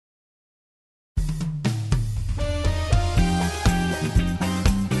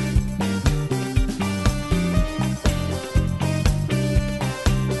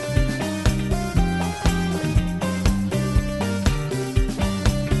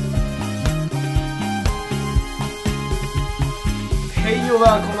Hej och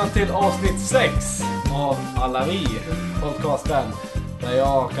välkomna till avsnitt 6 av Alla vi, podcasten. Där jag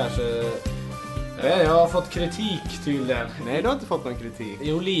har fått kritik tydligen. Nej, du har inte fått någon kritik.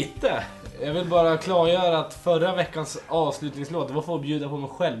 Jo, lite. Jag vill bara klargöra att förra veckans avslutningslåt, det var för att bjuda på mig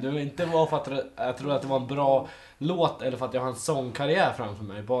själv. Det var inte för att jag trodde att det var en bra låt eller för att jag har en sångkarriär framför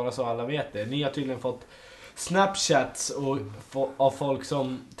mig. Bara så alla vet det. Ni har tydligen fått Snapchats av folk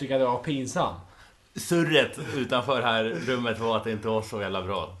som tycker att jag var pinsam. Surret utanför här rummet var att det inte var så jävla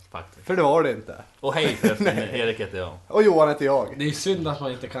bra faktiskt. För det var det inte. Och hej förresten, Erik heter jag. Och Johan heter jag. Det är synd att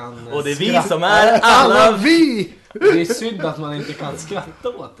man inte kan Och det är vi som är alla vi! Det är synd att man inte kan skratta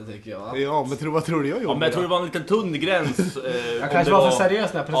åt det, tycker jag. Ja, men vad tror du jag gjorde? Ja, men jag tror det var en liten tunn gräns. Jag kanske var för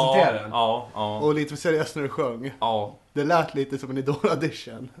seriös när jag presenterade den. Ja. Och lite för seriöst när du sjöng. Ja. Det lät lite som en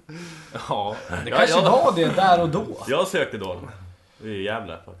Idol-audition. Ja. Det kanske var det där och då. Jag sökte då. Det är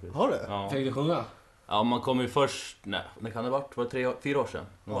jävla faktiskt. Har du? Ja. Fick du sjunga? Ja, man kom ju först... Nej, det kan det varit? Var det 4 år sedan?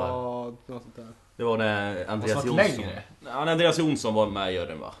 Ja, något sånt där. Det var när Andreas Fast Jonsson. längre. Ja, när Andreas Jonsson var med i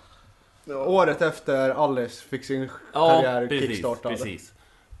juryn, va? Året efter Alice fick sin karriär kickstartad. Precis.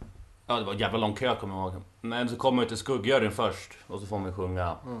 Ja, det var en jävla lång kö, kommer jag ihåg. Men så kom man ju till skuggjuryn först. Och så får man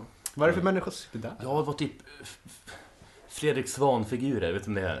sjunga. Vad är det för människor som sitter där? Ja, det var typ Fredrik Svan-figurer, vet du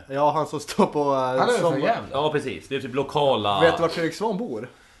om det är? Ja, han som står på... Han är för jävla. Ja, precis. Det är typ lokala... Vet du var Fredrik Svan bor?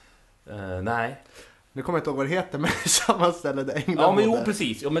 Nej. Nu kommer jag inte ihåg vad det heter, men samma ställe där England Ja, men jo, bodde.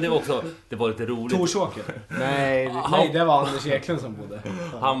 precis. Ja, men det var också... Det var lite roligt. Torsåker. Nej, Nej, det var Anders Eklund som bodde.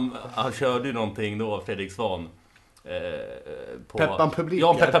 Han körde ju någonting då, Fredrik Svan. På... Peppan publiken.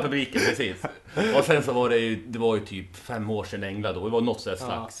 Ja, Peppan publiken, precis. Och sen så var det var ju typ 5 år sedan England då. Det var något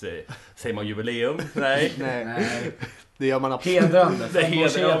slags, säger man jubileum? Nej. Nej. Det gör man absolut. Hedrande. Det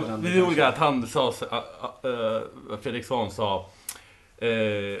Hedrande. är roligt att han sa, Fredrik Svan sa,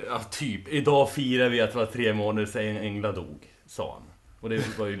 typ, idag firar vi att det var 3 månader sedan England dog, sa han. Och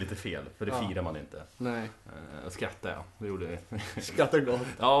det var ju lite fel, för det firar man inte. Nej. Skrattade jag, det gjorde det. Skrattar gott.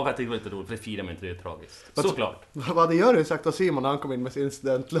 Ja, jag tyckte det var lite roligt, för det firar man inte, det är tragiskt. Såklart. Vad hade Jörgen sagt av Simon när han kom in med sin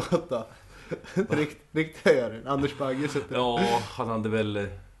studentlåt då? Riktiga Jörgen, Anders Bagge. Ja, han hade väl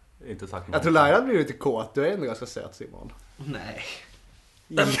inte sagt något. Jag tror Laila blir lite kåt, du är ändå ganska söt Simon. Nej.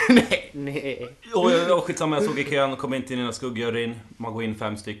 Nej. Och skitsamma, jag såg i kön och kom in till den här skuggjuryn. Man går in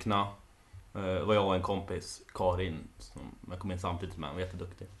 5 styckna. Det var jag och en kompis, Karin, som jag kom in samtidigt med, hon var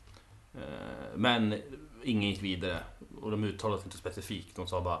jätteduktig. Men ingen gick vidare. Och de uttalade sig inte specifikt. De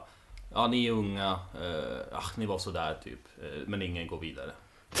sa bara, ja, ni är unga, ni var sådär typ. Men ingen går vidare.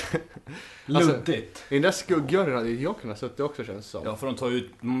 Luddigt. I den där skuggjuryn hade jag kunnat suttit också, känns det som. Ja, för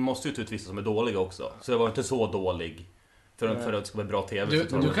de måste ju ta ut vissa som är dåliga också. Så det var inte så dålig. För att det ska vara bra tv.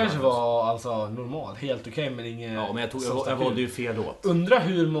 Du kanske var alltså normal, helt okej, men ingen... Ja, men jag valde ju fel låt. Undra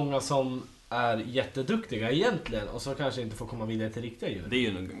hur många som är jätteduktiga egentligen och så kanske inte får komma vidare till riktiga djur. Det är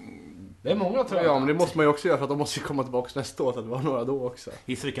ju Det är många, tror jag. Ja, men det måste man ju också göra för att de måste ju komma tillbaka nästa år, så att det var några då också.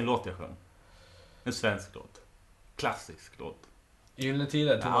 Gissa vilken låt jag sjöng. En svensk låt. Klassisk låt. Gyllene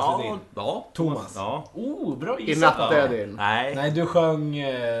Tider, Thomas Ledin. Ja, Thomas. Ja. Bra I gissat. natt är din. Nej. Nej, du sjöng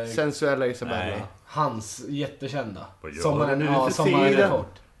Sensuella Isabella. Nej. hans jättekända. Vad gör Sommaren du nu nu för för sommaren är tiden?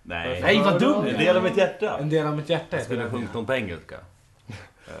 kort. Nej. Nej, vad dum! En del av mitt hjärta. En del av mitt hjärta Jag heter skulle ha den. sjungit någon på engelska.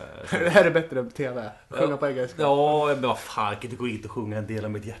 Det här är bättre än TV. Sjunga på engelska. Ja, men vad fan, jag kan inte gå hit och sjunga en del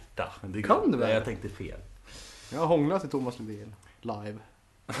av mitt hjärta. Kan du väl? Nej, jag tänkte fel. Jag har hånglat till Thomas Ledin. Live.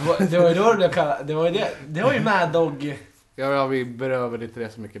 Det var ju då det blev kallat. Det var ju Mad Dog. Ja, vi berövar inte det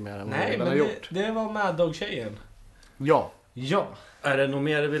så mycket mer än vad vi Nej, redan men har gjort. det var Mad Dog-tjejen. Ja. Ja. Är det något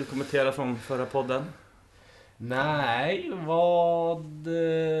mer du vill kommentera från förra podden? Nej, vad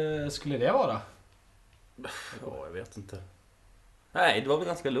skulle det vara? Ja, jag vet inte. Nej, det var väl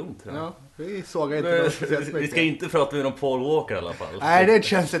ganska lugnt, tror jag. Ja, vi såg inte något speciellt Vi mycket. ska inte prata med någon Paul Walker i alla fall. Nej, det är ett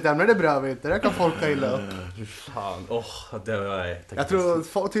känsligt ämne, det berör vi inte. Det kan folk ta illa upp. Fan, det var Jag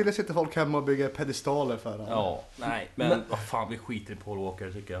tror tydligen sitter folk hemma och bygger pedestaler för honom. Ja, nej, men vad fan, vi skiter i Paul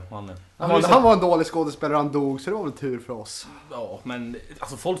Walker tycker jag. Han var en dålig skådespelare, han dog, så det var väl tur för oss. Ja, men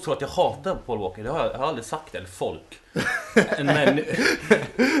alltså folk tror att jag hatar Paul Walker. Det har jag aldrig sagt, eller folk.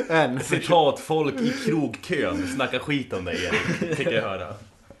 Men citat, folk i krogkön snackar skit om dig, Erik. Fick jag höra.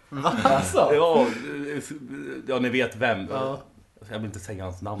 Alltså? Ja, ni vet vem. Ja. Jag vill inte säga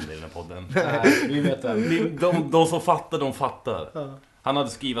hans namn i den här podden. Nej, vi vet det. De som fattar, de fattar. Ja. Han hade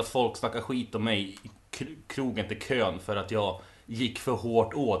skrivit att folk snackar skit om mig i krogen till kön för att jag gick för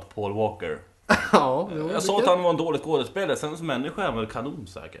hårt åt Paul Walker. Ja, Jag sa att han var en dålig skådespelare. Sen som människa är han väl kanon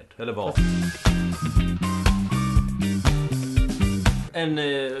säkert. Eller vad?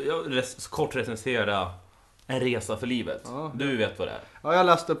 Kort recensera En resa för livet. Ja. Du vet vad det är. Ja, jag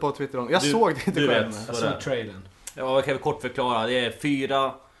läste på Twitter om. Jag såg det inte du själv. vet. Jag såg trailern. Ja, jag kan väl kort förklara. Det är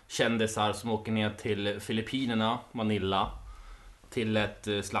 4 kändisar som åker ner till Filippinerna, Manila, till ett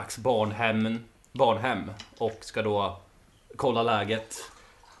slags barnhem och ska då kolla läget.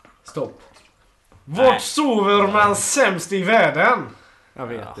 Stopp. Vart sover man sämst i världen? Jag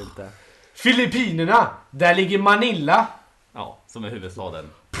vet inte. Filippinerna. Där ligger Manila. Ja, som är huvudstaden.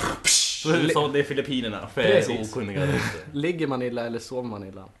 Så huvudstaden är Filippinerna, för jag är okunniga. Ligger Manila eller sover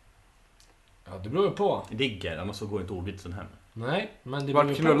Manila? Ja, det beror ju på. Ligger, annars så går inte ordvitsen hem. Nej, men det beror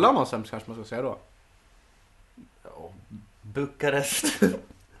Vart ju knullar på. man sämst kanske man ska säga då? Ja, Bukarest.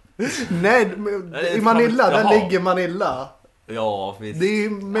 Nej, i Manila, där Jaha. ligger Manila. Ja, visst. Det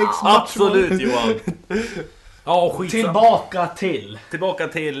makes much Absolut, Johan. Ja, skitsamma. Tillbaka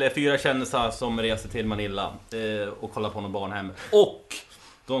till 4 kändisar som reser till Manila och kollar på någon barnhem. Och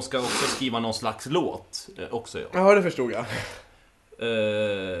de ska också skriva någon slags låt också. Ja, det förstod jag.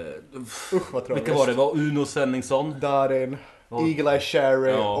 Usch, vad tragiskt. vilka var det? Var Uno Svenningsson? Darin, Eagle Eye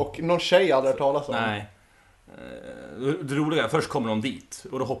Cherry och någon tjej jag aldrig hört talas om. Nej. Det roliga är, först kommer de dit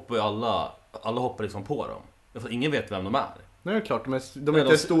och då hoppar ju alla hoppar liksom på dem. För ingen vet vem de är. Nej, det är klart, de är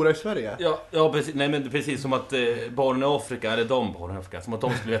inte stora i Sverige. Ja, precis. Nej, men precis som att barnen i Afrika, eller barnen i Afrika, som att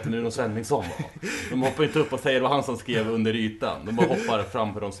de skulle veta nu någon Svenningsson var. De hoppar inte upp och säger vad han som skrev under ytan. De bara hoppar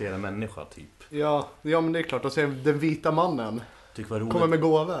fram för de ser en människa, typ. Ja, men det är klart. Och sen den vita mannen Tycker var roligt. kommer med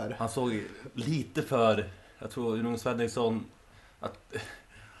gåvor. Han såg lite för, jag tror någon Svenningsson att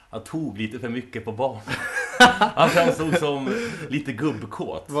tog lite för mycket på barn. Han framstod som lite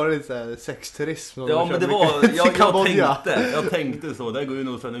gubbkåt. Var det lite sexturism? Ja, men det var, jag tänkte så, där går ju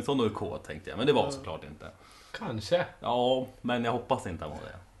nog Svenningsson och är kåt, tänkte jag. Men det var såklart inte. Kanske. Ja, men jag hoppas inte han var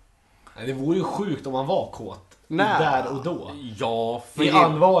det. Nej, det vore ju sjukt om man var kåt. Nej. Där och då. Ja, I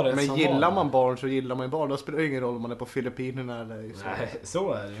allvaret. Men som gillar var. man barn så gillar man ju barn. Då spelar det ingen roll om man är på Filippinerna eller så. Nej,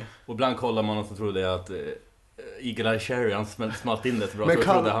 så är det ju. och ibland kollar man och så tror det att Eagle Eye Cherry, han smalt in det så bra. Men Så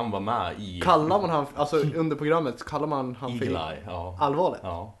jag trodde han var med i Kallar man han, alltså under programmet, kallar man han för Eagle Eye. Ja. allvarligt?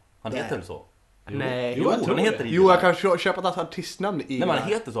 Ja. Han Nej. heter väl så? Nej. Jo, jag tror han heter det. Eagle Jo, jag Eye. kan köpa ett artistnamn i. Nej, men han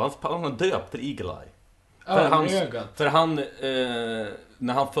heter så. Han har döpt till Eagle Eye. Ögat. För han,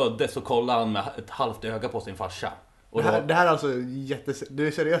 när han föddes så kollade han med ett halvt öga på sin farsa. Och Det här är alltså du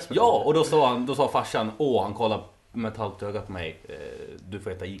är seriös med ja, och då sa farsan, han kollar med ett halvt öga på mig. Du får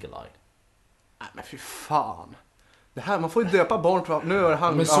heta Eagle Eye. Nej, men fy fan. Det här, man får ju döpa barn till nu är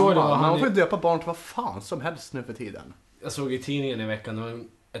han Men så är det, gammal. han Man får ju är- döpa barn till vad fan som helst nu för tiden. Jag såg i tidningen i veckan, det var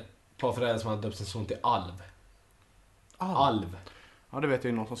ett par föräldrar som hade döpt sin son till Alv. Alv. Ja, det vet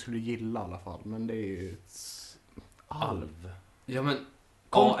jag ju någon som skulle gilla i alla fall. Men det är ju... Alv. Ja men...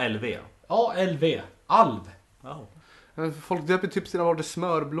 ALV. A-L-V. Alv. Ja. Folk döper typ sina barn till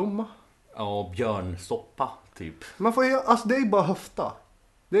smörblomma. Ja, björnsoppa typ. Man får ju, alltså det är bara höfta.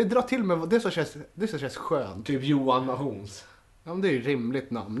 Det drar till med det som känns skönt. Typ Johan Mahons. Ja, men det är ju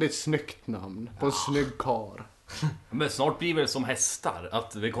rimligt namn. Det är ett snyggt namn på en snygg kar. Men snart blir det som hästar.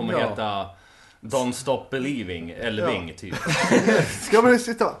 Att vi kommer Ja. heta Don't Stop Believing, Elving Ja. typ. Ska man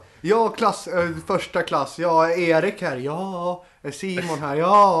sitta? Ja, första klass. Ja, Erik här. Ja, Simon här.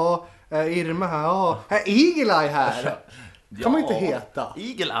 Ja, Irma här. Ja, Eagle Eye här. Kan man inte heta.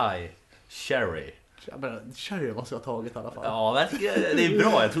 Eagle Eye Cherry. Cherry måste jag ha tagit i alla fall. Ja, verkligen. Det är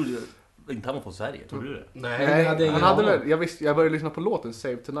bra. Jag trodde inte han var från Sverige. Tror du det? Nej, Nej, det hade ingen han hade aning. väl, jag började lyssna på låten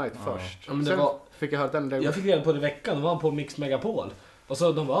Save Tonight först. Ja, men det Sen var- fick jag höra den. Jag fick reda på det i veckan, då var han på Mix Megapol. Och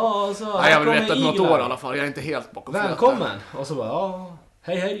så de bara, så Nej, jag har väl kommer vetat något Eagle år i Eye. alla fall. Jag är inte helt bakom flötet. Välkommen! Och så bara,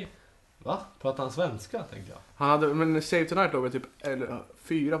 hej hej. Va? Pratar han svenska, tänkte jag. Han hade, men Save Tonight låg väl typ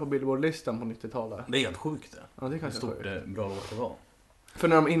 4 på Billboard-listan på 90-talet. Det är helt sjukt det. Ja, det Hur kanske stort bra låt det var. För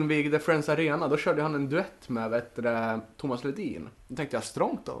när de invigde Friends Arena, då körde han en duett med Thomas Ledin. Då tänkte jag,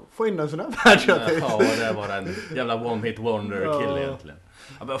 strångt då. Få in en sån här världsartist. Ja, det var en jävla one-hit wonder-kille egentligen.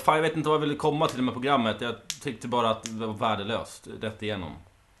 Ja, men fan, jag vet inte vad jag ville komma till med programmet. Jag tyckte bara att det var värdelöst, rätt igenom.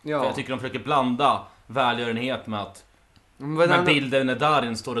 För Ja. jag tycker de försöker blanda välgörenhet med att Men med den- bilder när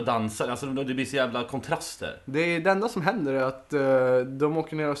Darin står och dansar. Alltså det blir så jävla kontraster. Det enda som händer är att de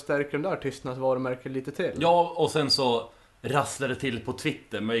åker ner och stärker de där artisternas varumärke lite till. Ja, och sen så rasslade det till på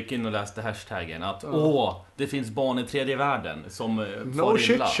Twitter. Man gick in och läste hashtaggen att det finns barn i tredje världen som No far shit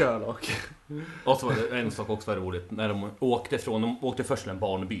illa. Sherlock. Och så var det en sak också var roligt. När de åkte först till en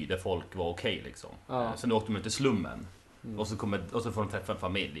barnby där folk var okej liksom. Ja. Sen åkte de till slummen. Och så får de träffa en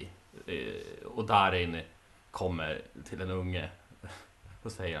familj. Och där inne kommer till en unge. Då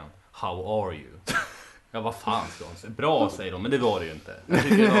säger han, how are you? Ja, vad fan ska han säga? Bra, säger de, men det var det ju inte. Jag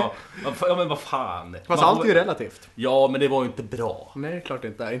tycker det var, ja men vad fan. Fast allt är ju relativt. Ja, men det var ju inte bra. Nej, det är klart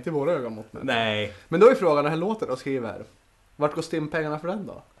inte. Inte i våra ögon mot mig. Nej. Men då är frågan, den här låten de skriver. Vart går stimpengarna för den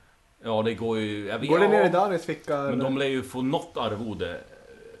då? Ja, det går ju... Går det ner i Danis ficka? Men de lär ju få något arvode.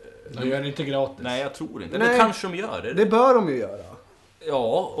 De gör det inte gratis. Nej, jag tror inte. Nej. Det kanske de gör. Det bör de ju göra.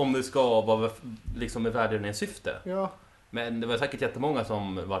 Ja, om det ska vara liksom med världen syfte. Ja. Men det var säkert jättemånga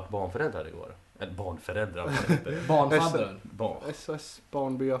som vart barnföräldrar igår. Eller barnföräldrar. Barnfaddrar. SOS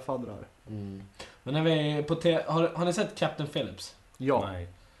barnbyafaddrar. Men när vi är på har ni sett Captain Phillips? Ja. Nej.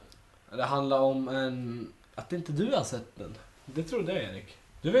 Det handlar om att inte du har sett den. Det tror jag, Erik.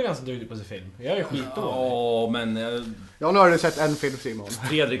 Du är ganska duktig på att se film. Jag är skitdålig. Ja, men... Ja, nu har du sett en film, Simon.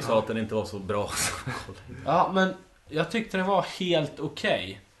 Fredrik sa att den inte var så bra. Ja, men jag tyckte den var helt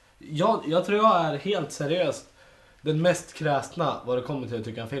okej. Jag tror jag är helt seriöst den mest kräsna vad det kommer till att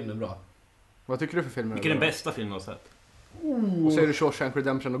tycka en film är bra. Vad tycker du för filmer? Vilken är den bästa filmen du har sett? Och säger du Shawshank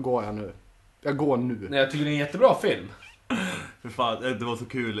Redemption, då går jag nu. Jag går nu. Nej, jag tycker det är en jättebra film. För fan, det var så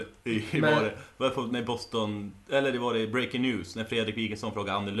kul när Boston, eller det var det Breaking News, när Fredrik Wikingsson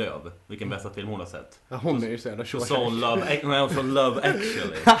frågade Annie Lööf vilken bästa film hon har sett. Ja, hon är ju så jävla Så sa hon Love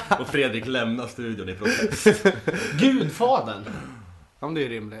Actually. Och Fredrik lämnar studion i protest. Gudfadern. Ja, men det är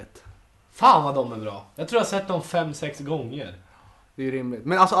rimligt. Fan vad de är bra. Jag tror jag har sett dem 5-6 gånger. Det är ju rimligt.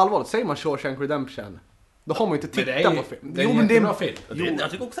 Men alltså allvarligt, säger man Shawshank Redemption, då har man ju inte tittat på film. Det är en jättebra film.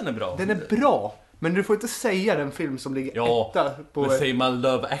 Jag tycker också den är bra. Den är bra, men du får inte säga den film som ligger etta på... Men säger man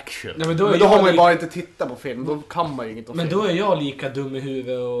Love Actually. Nej, men då har man ju bara inte tittat på film, då kan man ju inget om Men film. då är jag lika dum i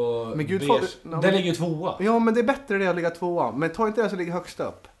huvudet och Men Gud, beige. Den ligger ju 2. Ja, men det är bättre det att ligga 2. Men ta inte det som ligger högst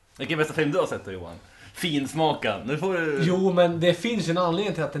upp. Vilken bästa film du har sett då, Johan? Finsmakan. Nu får du... Jo, men det finns ju en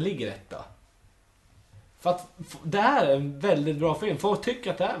anledning till att den ligger etta. För att det här är en väldigt bra film. Folk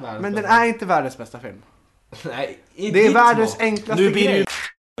tycker att det är världens Men den bästa. är inte världens bästa film. Nej, Det är världens enklaste Nu blir det ju grej.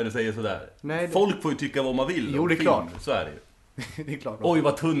 när du säger sådär. Nej, Folk får ju tycka vad man vill. Jo, om det är film. klart. Så är det ju. det är klart. Oj,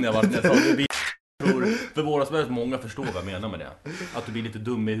 vad tunn jag var när jag sa det. För våra spelare, många förstår vad jag menar med det. Att du blir lite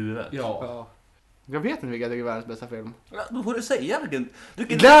dum i huvudet. Ja. Ja. Jag vet inte vilken jag tycker är världens bästa film. Ja, då får du säga vilken...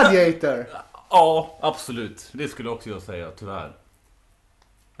 Gladiator! Ja, absolut. Det skulle också jag säga, tyvärr.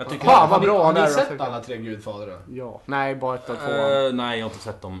 Jag tycker... Fan, vad Har bra ni, har där, ni sett alltså. alla 3 Gudfadrar? Ja. Nej, bara ett av 2. Nej, jag har inte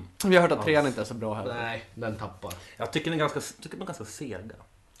sett dem. Vi har hört att 3 inte är så bra heller. Nej, den tappar. Jag tycker de är ganska sega.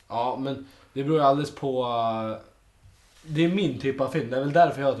 Ja, men det beror ju alldeles på... Det är min typ av film. Det är väl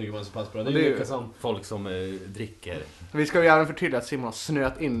därför jag tycker man är så pass bra. Det är Det är ju ju- lika som... Folk som dricker. Vi ska ju även förtydliga att Simon har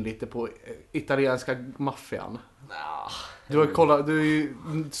snöat in lite på italienska maffian. Du är ju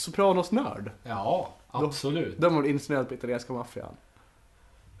Sopranos-nörd. Ja, absolut. De var insnöad på italienska maffian.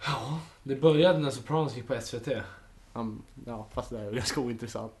 Ja, det började när Sopranos gick på SVT. Ja, fast det är ganska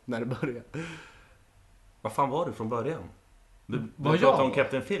ointressant när det börjar. Vad fan var du från början? Du Vad pratade jag? om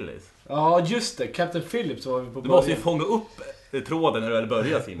Captain Phillips. Ja, just det. Captain Phillips var vi på Du början. måste ju fånga upp tråden när du väl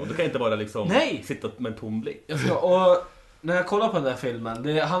börjar, Simon. Du kan inte bara liksom Nej! sitta med en tom blick. Jag ska, och när jag kollar på den där filmen,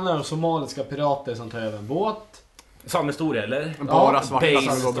 det handlar om somaliska pirater som tar över en båt. Sann historia, eller? Bara svarta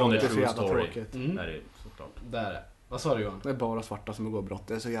based som går on brott, a det är så true jävla story. tråkigt. Mm. Är det ju såklart. Där. Vad sa du, Johan? Det är bara svarta som går brott,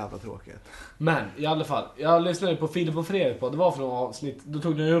 det är så jävla tråkigt. Men i alla fall, jag lyssnade på Filip och Fredrik på, det var från avsnitt, då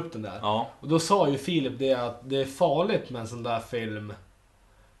tog ni upp den där. Ja. Och då sa ju Filip det att det är farligt med en sån där film.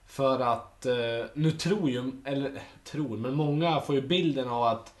 För att, nu men många får ju bilden av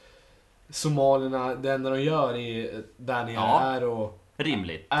att somalierna, det enda de gör där nere Ja.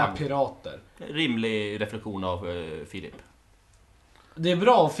 Rimligt. är pirater. Rimlig reflektion av Filip. Det är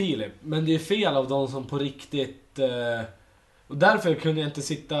bra av Filip, men det är fel av de som på riktigt... och därför kunde jag inte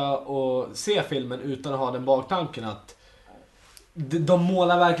sitta och se filmen utan att ha den baktanken att de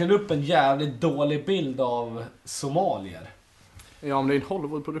målar verkligen upp en jävligt dålig bild av somalier. Ja, om det är en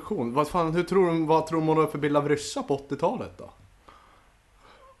Hollywood-produktion. Vad tror de målar upp för bild av ryssar på 80-talet då?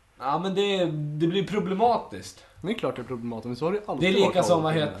 Ja, men det blir problematiskt. Det är klart det är problematiskt, men så har det Det alltid är lika varit som,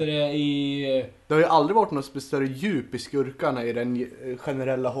 vad Hollywood-filmer. heter det, i Det har ju aldrig varit något större djup i skurkarna i den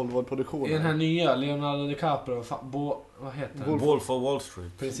generella Hollywood-produktionen. den här nya Leonardo DiCaprio, vad heter den? Wolf of Wall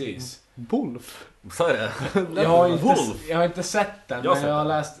Street. Precis. Wolf? Så är det. Jag har Wolf. inte sett den, Jag har men sett jag har den.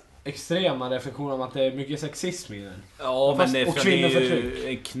 läst extrema reflektioner om att det är mycket sexism i den. Ja, Fast- men och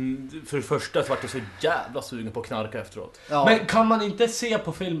kvinnoförtryck. för det första så vart jag så jävla sugen på att knarka efteråt. Ja. Men kan man inte se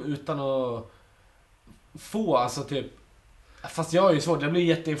på film utan att få, alltså typ... Fast jag är ju svårt, jag blir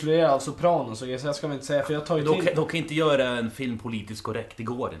jätteinfluerad av Sopranos, så jag ska väl inte säga, för jag tar ju till... De kan inte göra en film politiskt korrekt, det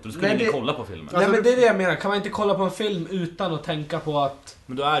går inte. Du skulle Nej, inte det- kolla på filmen. Nej, men det är det jag menar, kan man inte kolla på en film utan att tänka på att...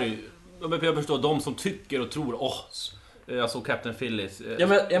 Men då är det ju... Jag förstår, de som tycker och tror, alltså Captain Phillips, Jag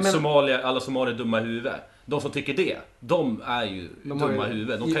men- alla somalier är dumma i huvudet. De som tycker det, de är ju De har dumma ju- i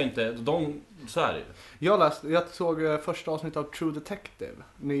huvudet. De kan inte, så är det ju. Jag såg första avsnittet av True Detective.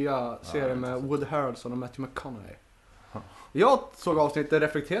 Nya serien med Wood Harrelson och Matthew McConaughey. Jag såg avsnittet,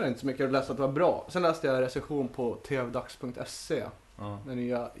 reflekterade inte så mycket och läste att det var bra. Sen läste jag en recension på tvdags.se. Ja. Den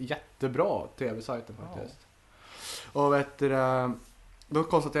nya jättebra tv-sajten faktiskt. Och då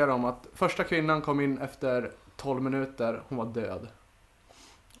konstaterade de att första kvinnan kom in efter 12 minuter, hon var död.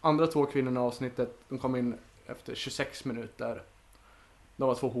 Andra 2 kvinnorna i avsnittet, de kom in efter 26 minuter. De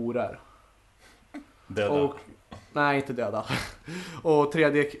var 2 horor. Döda. Nej, inte döda. Och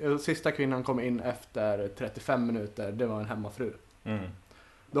sista kvinnan kom in efter 35 minuter, det var en hemmafru.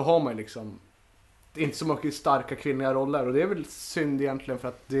 Då har man liksom inte så mycket starka kvinnliga roller. Och det är väl synd egentligen för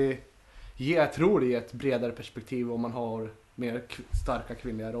att jag tror det ger ett bredare perspektiv om man har mer starka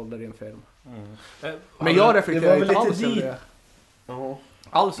kvinnliga roller i en film. Men jag reflekterar inte alls över det.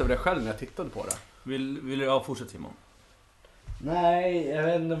 Alls över det själv när jag tittade på det. Vill du fortsätta, Simon? Nej, jag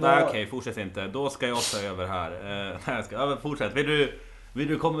vet inte vad... Nej, okej, fortsätt inte. Då ska jag ta över här. Fortsätt. Vill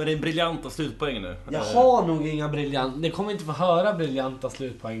du komma med din briljanta slutpoäng nu? Jag har nog inga briljanta... Ni kommer inte få höra briljanta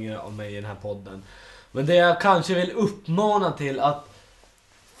slutpoäng av mig i den här podden. Men det jag kanske vill uppmana till att...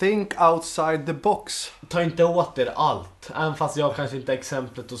 Think outside the box. Ta inte åt er allt. Även fast jag kanske inte är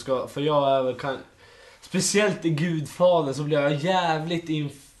exemplet och ska... För jag är väl speciellt i Gudfadern så blir jag jävligt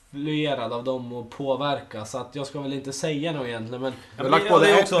influerad av dem och påverka. Så att jag ska väl inte säga något egentligen. Men du har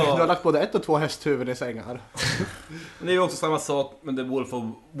lagt både 1 och 2 hästhuvuden i sängar. Det är ju också samma sak med The Wolf of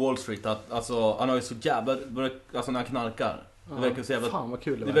Wall Street. Att, alltså, han har ju så jävla... Alltså när han knarkar. Det verkar så jävla... Fan vad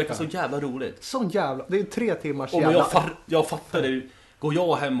kul det verkar så jävla roligt. Sån jävla... Det är 3 timmars men jävla... jag fattar det. Går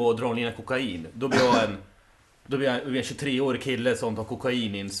jag hem och drar ner kokain, då blir jag en 23-årig kille som tar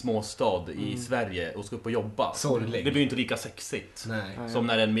kokain i en småstad i Sverige och ska upp och jobba. Sorglig. Det blir ju inte lika sexigt. Nej. Som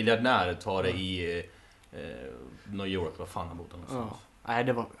när en miljardär tar det i New York, vad fan han bodde någonstans. Nej,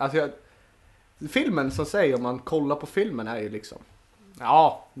 det var... Alltså filmen som säger, om man kollar på filmen, är ju liksom...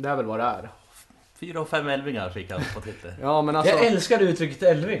 Ja, det är väl vad det är. 4 och 5 älvingar fick han på Twitter. Ja, men alltså... Jag älskar uttrycket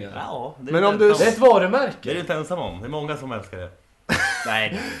älvingar. Ja, det är, men om det är ett varumärke. det är inte ensam om. Det är många som älskar det. Nej,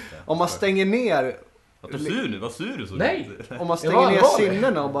 det är inte. Om man stänger ner... Vad sur nu? Vad sur du så? Nej. Om man stänger ner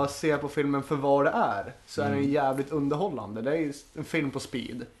sinnena och bara ser på filmen för vad det är, så är den jävligt underhållande. Det är ju en film på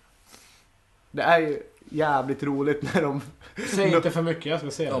speed. Det är ju jävligt roligt när de... Säg inte för mycket, jag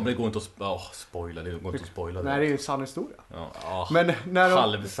ska se. Ja, men det går inte att spoila. Det går inte att spoila. Nej, det är ju en sann historia. Ja. Men när de...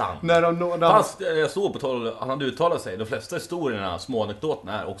 Halvsann. Fast jag såg på tal, han hade uttalat sig. De flesta historierna, små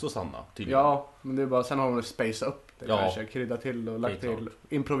anekdoterna är också sanna. Tydligen. Ja, men det är bara, sen har de spacea upp det kanske. Krydda till och lagt Helt till.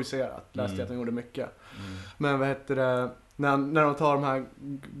 Improviserat. Läste jag att de gjorde mycket. Men vad heter det... När de tar de här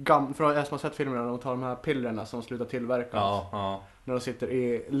för jag som har sett filmerna, när de tar de här pillerna som slutar tillverkas. Ja. När de sitter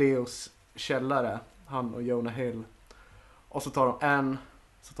i Leos källare, han och Jonah Hill. Och så tar de 1,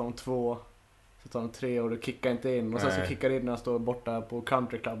 så tar de 2, så tar de 3 och det kickar inte in. Och sen så kickar det in när han står borta på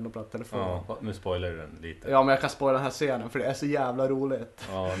Country Club och pratar telefon. Ja, nu spoilar du den lite. Ja, men jag kan spoila den här scenen för det är så jävla roligt.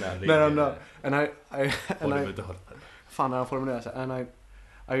 Ja, Fan, när han formulerar sig. And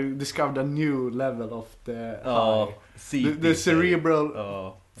I discovered a new level of the the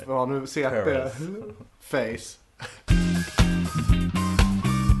cerebral nu CP face.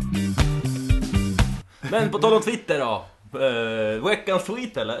 Men på tal om Twitter då. Veckans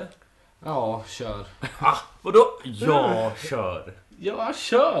tweet eller? Ja, kör. Vadå? Ja, kör. Ja,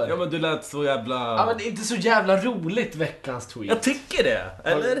 kör. Ja, men du lät så jävla... Ja, men det är inte så jävla roligt veckans tweet. Jag tycker det,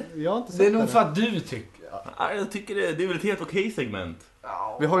 eller? Jag har inte sett det är nog för att du tycker. Ja, jag tycker det är väl ett helt okej segment.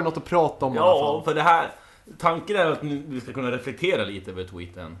 Vi har ju något att prata om i alla Ja, fall. för det här... Tanken är att vi ska kunna reflektera lite över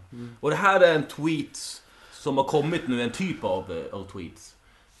tweeten. Och det här är en tweet som har kommit nu, en typ av tweets.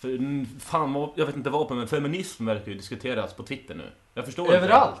 För fan, jag vet inte vad men feminism verkar ju diskuteras på Twitter nu. Jag förstår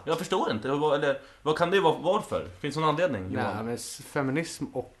överallt. Inte. Jag förstår inte. Vad kan det vara? Varför? Finns det någon anledning? Nej, men feminism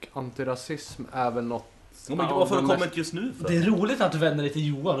och antirasism är väl något... Men varför har det kommit just nu för? Det är roligt att du vänder dig till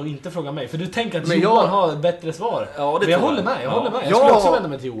Johan och inte frågar mig. För du tänker att men Johan har ett bättre svar. Ja, det men jag tror håller med, jag håller med. Jag Ja, skulle också vända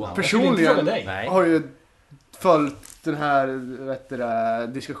mig till Johan. Personligen dig. har ju följt den här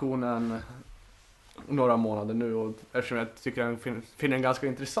diskussionen några månader nu, och eftersom jag tycker den finner den ganska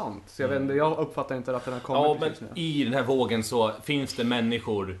intressant. Så jag vet inte, jag uppfattar inte att den har kommit precis nu. I den här vågen så finns det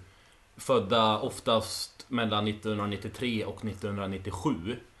människor födda oftast mellan 1993 och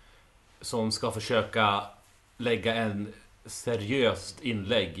 1997 som ska försöka lägga en seriöst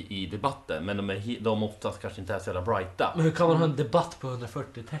inlägg i debatten, men de oftast kanske inte är så jävla brighta. Men hur kan man ha en debatt på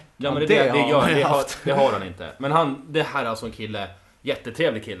 140 tecken? Ja, men det har han inte. Men det här är alltså en kille,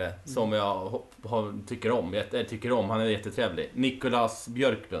 jättetrevlig kille som jag tycker om. Han är jättetrevlig. Nicolas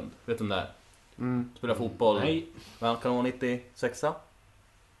Björklund, vet du där? Spelar fotboll. Nej. Han kan vara 96.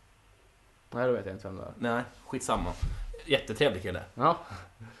 Nej, då vet jag inte vem det är. Nej, skitsamma. Jättetrevlig kille. Ja.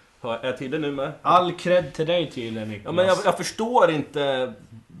 Är jag tydlig nu med? All cred till dig tydligen, Niklas. Ja, men jag förstår inte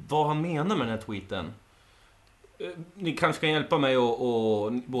vad han menar med den här tweeten. Ni kanske kan hjälpa mig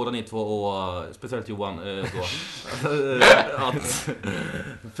och båda ni två och speciellt Johan då, att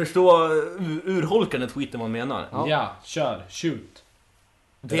förstå urholka den tweeten man menar. Ja, kör, shoot.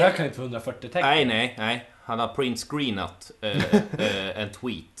 Det där kan inte få 140 tecken. Nej. Han har printscreenat en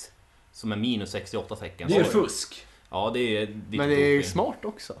tweet som är minus 68 tecken. Det är fusk. Ja, det är Men det är smart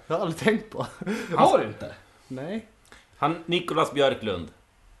också. Jag har aldrig tänkt på. Har du inte? Nej. Nicolas Björklund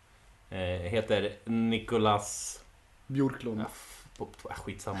heter Nicolas Björklund.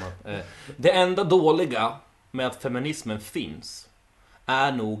 skitsamma. Det enda dåliga med att feminismen finns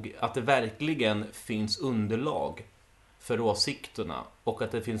är nog att det verkligen finns underlag för åsikterna och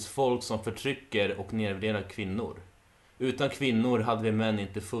att det finns folk som förtrycker och nedvärderar kvinnor. Utan kvinnor hade vi män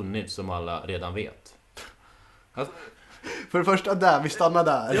inte funnits, som alla redan vet. Alltså, För det första vi stannar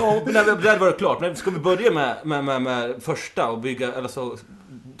där. ja, men där var det klart. Men ska vi börja med första och bygga, eller så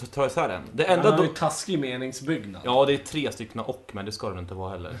ta isär den. Det enda då är taskig meningsbyggnad. Ja, det är 3 stycken men det ska det inte vara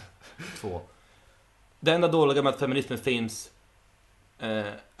heller. 2. Det enda dåliga med att feminismen finns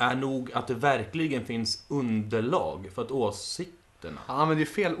är nog att det verkligen finns underlag för att åsikterna. Han använder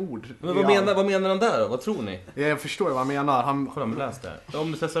ju fel ord. Men vad menar han där då? Vad tror ni? Jag förstår vad han menar. Kolla, men läs det.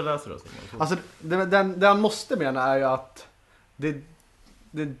 Om du testar läser då. Alltså, det han måste mena är ju att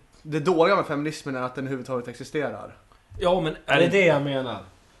det dåliga med feminismen är att den överhuvudtaget existerar. Ja, men Är det jag menar?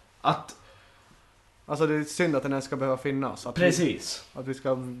 Att... Alltså det är synd att den ens ska behöva finnas. Precis.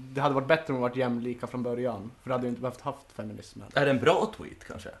 Det hade varit bättre om vi varit jämlika från början. För då hade vi inte behövt haft feminismen. Är det en bra tweet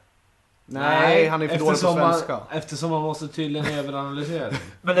kanske? Nej, han är för dålig på svenska. Eftersom man måste tydligen överanalysera det.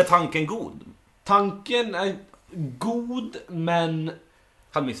 Men är tanken god? Tanken är god, men...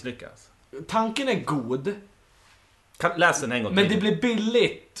 Han misslyckas. Tanken är god. Läs den en gång till. Men det blir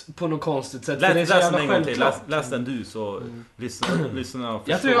billigt på något konstigt sätt. Läs den en gång till. Läs den du så lyssna och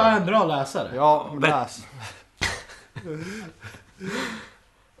förstå. Jag tror jag är en bra läsare. Ja, läs.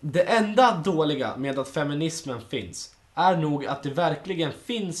 Det enda dåliga med att feminismen finns är nog att det verkligen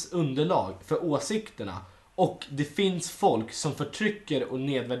finns underlag för åsikterna och det finns folk som förtrycker och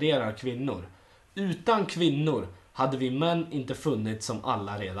nedvärderar kvinnor. Utan kvinnor hade vi män inte funnits, som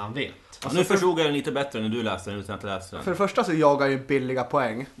alla redan vet. Alltså, nu förstod jag den lite bättre när du läste den utan att läsa den. För det första så jagar ju billiga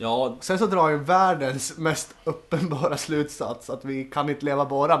poäng. Ja. Sen så drar ju världens mest uppenbara slutsats att vi kan inte leva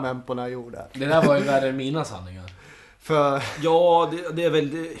bara män på den här jorden. Det där var ju värre än mina sanningar. För... Ja, det är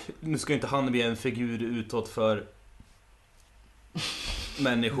väl... Nu ska inte han bli en figur utåt för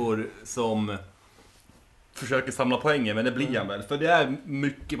människor som försöker samla poänger, men det blir han väl. För det är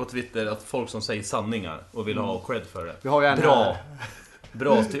mycket på Twitter att folk som säger sanningar och vill ha cred för det. Vi har ju en bra. här.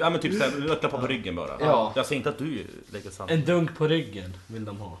 Bra, ja men typ såhär, du klappar på ryggen bara. Ja. Jag säger inte att du lägger sanning. En dunk på ryggen vill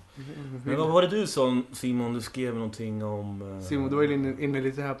de ha. Men vad var det du som, Simon, du skrev någonting om... Simon, du var ju inne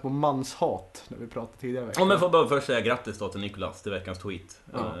lite här på manshat när vi pratade tidigare veckan. Ja, men får bara först säga grattis då till Nicolas till veckans tweet.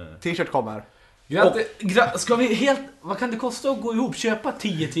 Ja. T-shirt kommer. Ska vi helt... Vad kan det kosta att gå ihop? Köpa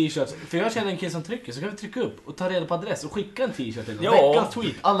 10 t-shirts? För jag känner en kille som trycker. Så kan vi trycka upp och ta reda på adress och skicka en t-shirt till Ja. veckans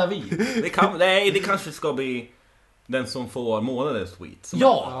tweet, alla vi. Nej, det kanske ska bli den som får månadens tweet.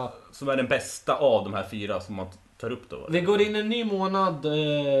 Som är den bästa av de här 4 som man tar upp då. Vi går in en ny månad...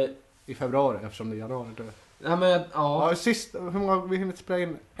 I februari, eftersom det är januari. Ja, men, ja. Sist, hur många, vi hinner spela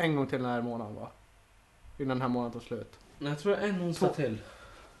in en gång till den här månaden, va? Innan den här månaden tar slut. Jag tror en onsdag till.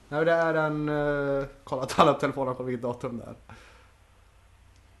 Nej, det är en... kolla, ta upp telefonen på vilket datum det är.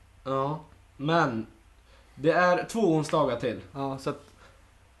 Ja, men... Det är 2 onsdagar till. Ja, så att...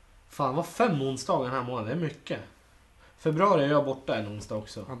 Fan, vad 5 onsdagar den här månaden? Det är mycket. Februari är jag borta en onsdag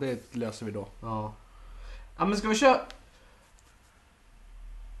också. Ja, det löser vi då. Ja. Ja, men ska vi köra...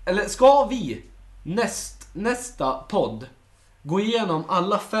 Eller ska vi nästa podd gå igenom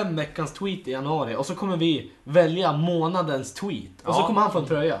alla 5 veckans tweet i januari och så kommer vi välja månadens tweet och så kommer han få en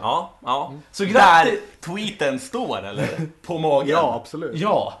tröja. Ja. Så grattis. Där tweeten står, eller? På magen. Ja, absolut.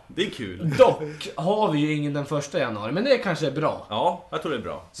 Ja, Det är kul. dock har vi ju ingen den 1 januari, men det kanske är bra. Ja, jag tror det är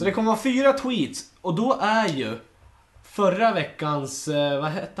bra. Så det kommer vara 4 tweets och då är ju förra veckans,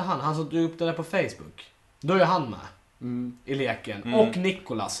 vad hette han? Han som tog upp det där på Facebook. Då är han med. I leken. Och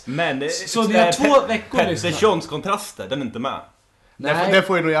Nicolas. Men så det är 2 veckor Petterssons kontraster, den är inte med. Nej. Det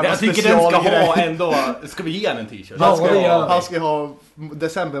får ju nog jävla Jag tycker den ska specialgrej. ha ändå. Ska vi ge en t-shirt? Ja, det gör vi. Han ska ha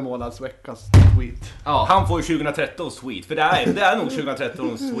december månads veckas tweet. Ja. Han får ju 2013 sweet. För det är nog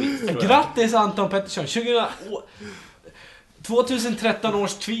 2013 sweet, tror jag. Grattis Anton Pettersson. 2013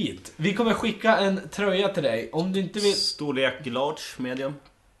 års tweet. Vi kommer skicka en tröja till dig. Om du inte vill... Storlek large, medium.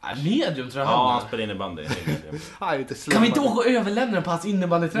 Medium tror jag Ja, han han är. spelar innebandy. Han är lite Kan vi slummad. inte åka och överlämna den på hans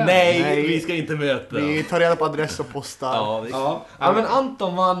innebandyträning? Nej, vi ska inte möta. Vi tar reda på adress och postar. Ja, Ja. Ja, men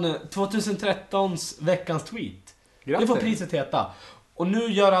Anton vann 2013s veckans tweet. Grattis. Det får priset heta. Och nu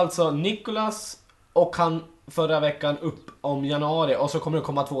gör alltså Nicholas och han förra veckan upp om januari och så kommer det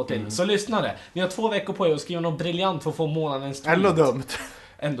komma 2 till. Så lyssnare, ni har 2 veckor på er att skriva något briljant för att få månadens tweet. Ändå dumt.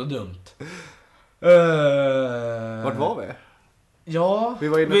 Ändå dumt. Vart var vi? Ja, Vi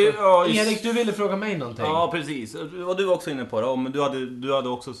var inne på... Ja, Erik, du ville fråga mig någonting. Ja, precis. Vad du var också inne på då, men du hade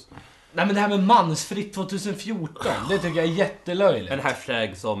också Nej, men det här med mansfritt 2014, det tycker jag är jättelöjligt. en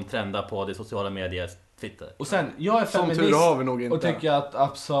hashtag som trendar på det sociala medier Twitter. Och sen, jag är Som tur feminist har vi nog inte. och tycker att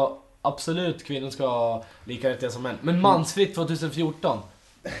absolut kvinnor ska ha lika rättigheter som män. Men mansfritt 2014,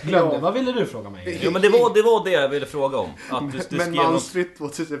 glöm det. Vad ville du fråga mig? Jo, men det var det jag ville fråga om. Att du Men skrev något... mansfritt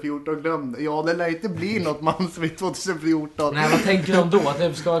 2014 glömde. Ja, det lär inte bli något mansfritt 2014. Nej, vad tänker de då? Att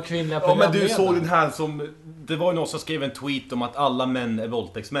det ska vara kvinnliga Ja, men du programledare? såg den här som... Det var ju någon som skrev en tweet om att alla män är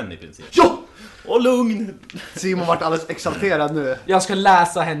våldtäktsmän i princip. Ja! Och lugn! Simon vart alldeles exalterad nu. Jag ska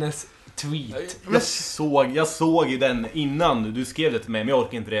läsa hennes tweet. Jag såg ju den innan du skrev det till mig, men jag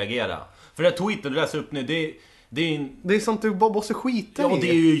orkar inte reagera. För den här tweeten du läser upp nu, det är en... Det är sånt du bara måste skita Ja, i. det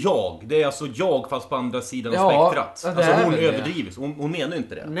är ju jag. Det är alltså jag fast på andra sidan av Ja, spektrat. ja, det Alltså är hon väl det. överdriver. Hon menar ju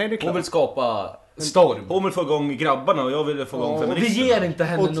inte det. Nej, det är klart. Hon vill skapa... Storm. Hon vill få igång grabbarna och jag vill få igång Ja, Vi feministerna. ger inte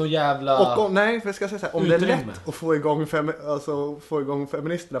henne Och- någon jävla... Och om, nej, för jag ska säga så här, om det är Utrymme. lätt att få igång, få igång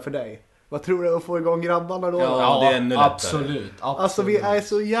feministerna för dig. Vad tror du att få igång grabbarna då? Ja, det är ännu lättare. absolut. Alltså vi är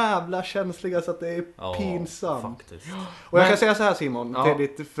så jävla känsliga så att det är Ja, pinsamt. faktiskt. Och jag Men- kan säga så här Simon, Ja. det är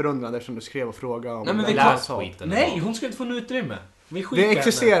lite förundrande eftersom du skrev och frågade om Nej, men vi det. kan- Läs skiten. Nej, hon ska inte få något utrymme. Vi skiter i Det henne.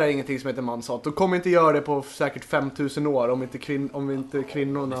 existerar ingenting som heter manshat. Du kommer inte göra det på säkert 5000 år om inte,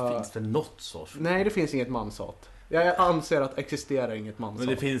 kvinnorna... Det finns för något sorts. Nej, det finns inget manshat. Jag anser att det existerar inget manshat. Men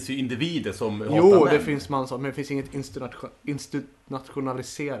det finns ju individer som hatar Jo, män. det finns manshat, men det finns inget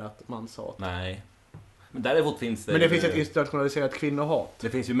institutionaliserat manshat. Nej. Men däremot finns det... Men det finns ett institutionaliserat kvinnohat. Det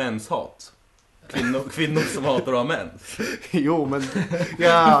finns ju mänshat. Kvinnor som hatar att ha män. Jo, men Hur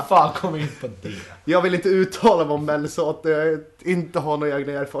ja, fan kom vi in på det? jag vill inte uttala mig om mänshat. Jag inte har några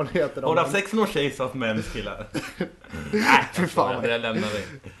egna erfarenheter Har om du haft det. sex med någon tjej som haft mens killar? Fy fan. Det lämnar vi.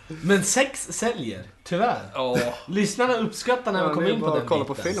 Men sex säljer, tyvärr. Ja. Lyssnarna uppskattar när vi Ja, kommer det är in på bara den att kolla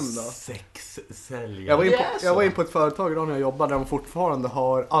på biten. film då. Sex säljer. Jag var, in Det på, är så. jag var in på ett företag idag när jag jobbade där de fortfarande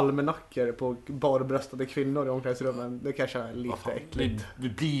har almanackor på barbröstade kvinnor i omklädningsrummen. Det kanske är lite äckligt. Det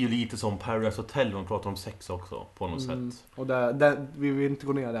blir ju lite som Paradise Hotel när man pratar om sex också, på något sätt. Och vi vill inte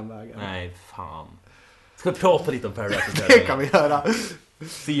gå ner den vägen. Nej, fan. Ska vi prata lite om Paradise Hotel? Det kan vi göra.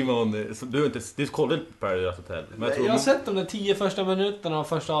 Simon, du kollar inte på Paradise Hotel. Men jag tror Jag har sett de där 10 första minuterna av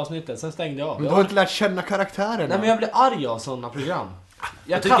första avsnittet, sen stängde jag av. Men du har inte lärt känna karaktärerna. Nej, men jag blir arg av sådana program.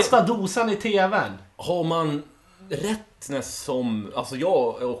 Jag tycker- kastar dosan i tvn. har man rätt som... Alltså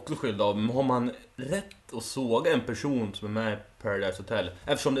jag är också skyldig av, men har man rätt att såga en person som är med i Paradise Hotel?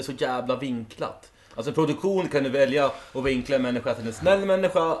 Eftersom det är så jävla vinklat. Alltså produktion kan du välja att vinkla en människa till en snäll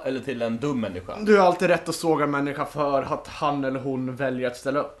människa eller till en dum människa. Du har alltid rätt att såga en människa för att han eller hon väljer att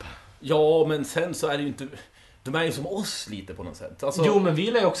ställa upp. Ja, men sen så är det ju inte... De är ju som oss lite på något sätt. Alltså, Jo, men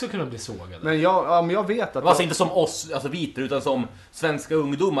vi lär ju också kunna bli sågade. Men jag vet att... alltså inte som oss, alltså vita, utan som svenska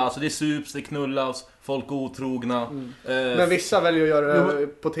ungdomar. Alltså det sups, det knullas, folk är otrogna. Men vissa väljer att göra det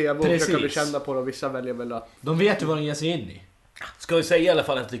på tv och precis. försöka bli kända på det och vissa väljer väl att... De vet ju vad de ger sig in i. Ska vi säga i alla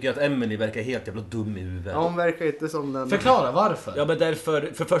fall att jag tycker att Emily verkar helt jävla dum i huvudet. Ja, hon verkar inte som den... Förklara varför. Ja, men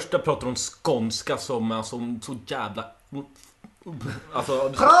därför, för första pratar hon skånska som alltså, så jävla... Alltså...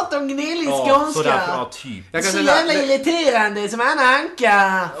 Prata om gnällig sådär, ja, typ. Jag kan säga, irriterande som Anna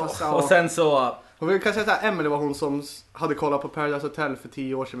Anka. Och sen så... och vi kan säga att Emily var hon som hade kollat på Paradise Hotel för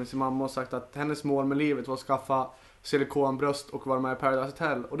 10 år sedan med sin mamma och sagt att hennes mål med livet var att skaffa silikonbröst och vara med i Paradise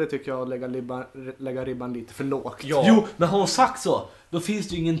Hotel. Och det tycker jag lägga ribban lite för lågt. Ja. Jo, men har hon sagt så, då finns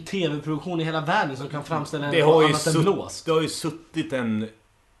det ju ingen tv-produktion i hela världen som kan framställa Det henne har, på ju annat än blåst. det har ju suttit en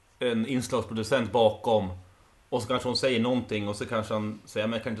inslagsproducent bakom. Och så kanske hon säger någonting och så kanske han säger,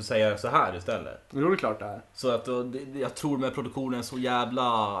 men jag kan inte säga så här istället. Jo, det är klart det är. Så att jag tror med produktionen är så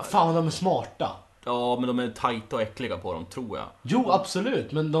jävla... Fan, de är smarta. Ja, men de är tajta och äckliga på dem, tror jag. Jo,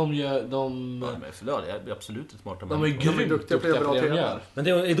 absolut, men de gör... Ja, det är absolut inte smarta De är människor. grymt duktiga på duktiga att på göra det de bra gör. Men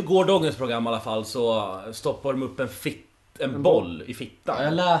det, i gårdagens program i alla fall så stoppar de upp en boll i fittan. Ja,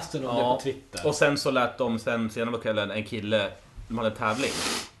 jag läste nog det Ja. på Twitter. Och sen så lät de senare på kvällen en kille, de hade en tävling.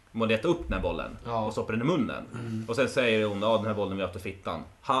 De hade äta upp den här bollen Ja. och stoppa den i munnen. Och sen säger hon, ja den här bollen vi har efter fittan.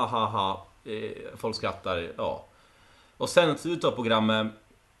 Ha ha ha. Folk skrattar, ja. Och sen slutet av programmet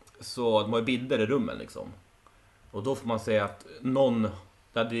så de har ju bilder i rummen liksom. Och då får man säga att någon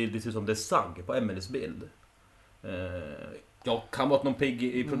Det ser ut som det är sagg på Emelies bild. Kan vara någon pigg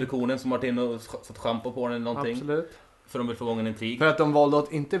i produktionen som har varit in och satt schampo på den eller någonting. Absolut. För de vill få igång en intrig. För att de valde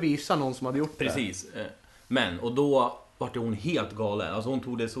att inte visa någon som hade gjort Precis. Men, och då vart hon helt galen. Alltså hon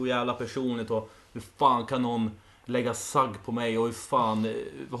tog det så jävla personligt och hur fan kan någon lägga sagg på mig och hur fan,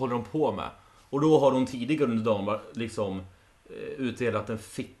 vad håller de på med? Och då har hon tidigare under dagen liksom utdelat en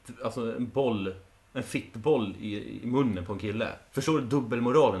fittboll i munnen på en kille. Förstår du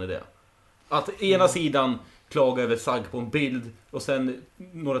dubbelmoralen i det? Att ena sidan klaga över sagg på en bild och sen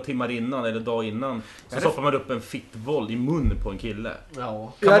några timmar innan eller dag innan så stoppar man upp en fittboll i munnen på en kille.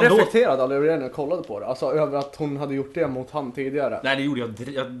 Ja. Jag reflekterade aldrig över det när jag kollade på det. Alltså över att hon hade gjort det mot han tidigare. Nej, det gjorde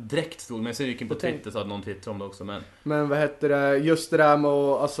jag direkt stod. Men sen gick in på Twitter så hade någon twittrade om det också. Men vad heter det? Just det där med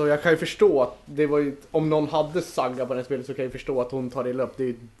att, alltså jag kan ju förstå att det var ju, om någon hade sagga på den spelet så kan jag förstå att hon tar illa upp. Det är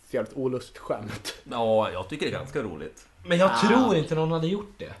ju ett jävligt olustigt skämt. Ja, jag tycker det är ganska roligt. Men jag tror inte någon hade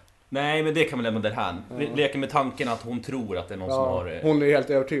gjort det. Nej, men det kan man lämna därhän. Leker med tanken att hon tror att det är någon som har... Hon är helt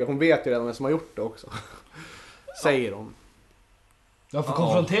övertygad. Hon vet ju redan vem som har gjort det också. Säger hon. Varför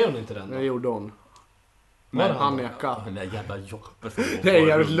konfronterar hon inte den då? Det gjorde hon. Men han nekar. Den där jävla Joppe som Det är en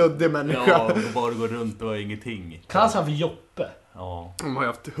jävligt luddig människa. Ja, hon bara går runt och ingenting. Kallas han för Joppe? Ja. De har ju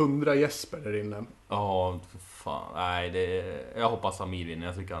haft 100 Jesper där inne. Ja, för fan. Nej, jag hoppas Samir vinner.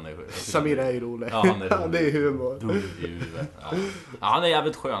 Jag tycker han är... Samir är ju rolig. Ja, han är rolig. Det är humor. Dum i huvudet. Ja. Ja, han är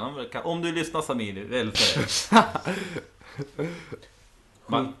jävligt skön. Om du lyssnar Samir, väl för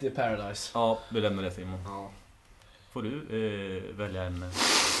Skit i Paradise. Ja, du lämnar det Simon. Ja. Får du välja en...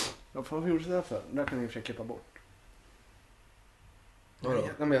 Ja, vad gjorde det där för? Det där kan ni i och för sig klippa bort. Vadå?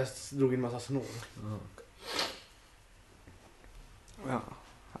 Nej, men jag drog in massa snor. Ja,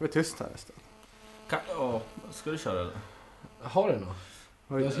 jag är tyst här istället. Ska du köra eller? Har du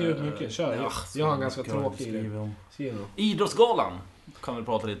något? Jag skriver upp mycket. Kör. Jag har en ganska tråkig skriv då. Idrottsgalan kan vi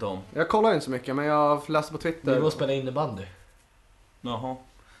prata lite om. Jag kollar inte så mycket, men jag läste på Twitter. Vi måste spela innebandy. Jaha.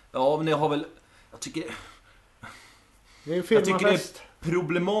 Ja, men jag har väl... Jag tycker det är det är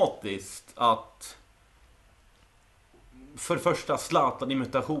problematiskt att... För första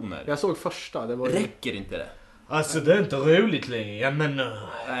Zlatan-imitationer. Jag såg första. Det var ju... Räcker inte det? Alltså det är inte roligt längre. Jag menar...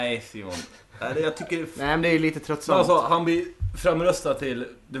 Nej, Simon. Jag tycker... Nej, men det är lite tröttsamt. Alltså, han blir framröstad till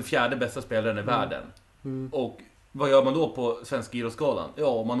den 4:e bästa spelaren i världen. Och vad gör man då på Svenska idrottsgalan?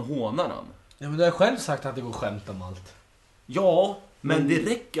 Ja, man hånar han. Ja, men du har själv sagt att det går skämt om allt. Ja, men det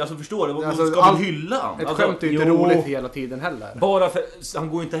räcker. Alltså förstår du? Alltså, ska man hylla han? Ett alltså, skämt är ju inte roligt hela tiden heller. Bara för... Han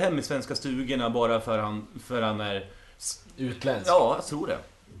går inte hem i svenska stugorna bara för han är... Utländsk. Ja, jag tror det.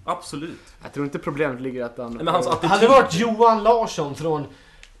 Absolut. Jag tror inte problemet ligger att han... Men hans attityd... Hade det varit Johan Larsson från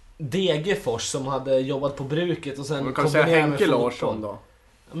Degerfors som hade jobbat på bruket och sen man kan säga kombinerat med Henke fotboll. Larsson då.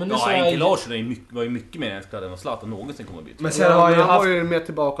 Men nu Ja, så Henke Larsson var ju mycket mer älskad än vad Zlatan någonsin kommer att bli. Men sen har han ju haft... var ju mer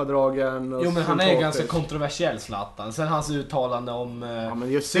tillbakadragen. Och Jo, men han är sympatisk. ganska kontroversiell, Zlatan. Sen hans uttalande om Ja,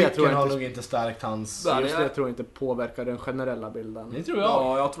 men just det cykeln tror jag har inte... nog inte stärkt hans... Just det tror jag inte påverkar den generella bilden. Det tror jag.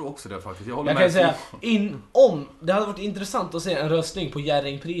 Ja, jag tror också det faktiskt. Jag håller Jag med. kan säga, om det hade varit intressant att se en röstning på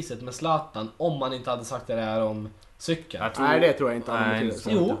Jerringpriset med Zlatan om man inte hade sagt det där om cykeln. Nej, det tror jag inte hade Nej, betydelse.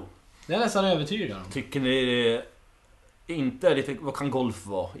 Jo, det är jag nästan övertygad om. Tycker ni inte lite... Vad kan golf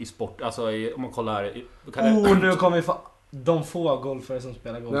vara i sport? Alltså om man kollar... Nu kommer vi få de få golfare som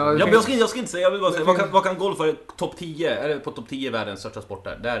spelar golf. Ja, Ja, men jag ska inte säga, jag vill bara säga, vad kan golfare topp 10, är det på topp 10 världens största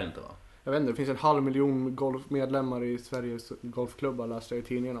sporter? Det är det inte va? Jag vet inte, det finns 500 000 golfmedlemmar i Sveriges golfklubbar, läste jag i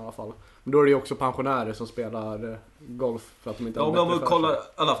tidningen i alla fall. Men då är det ju också pensionärer som spelar golf för att de inte har Ja, men om vi bättre kollar i för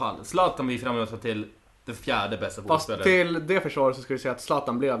sig. alla fall. Zlatan vi framröstar till den 4:e bästa Fast fotbollsspelaren. till det försvaret så ska vi säga att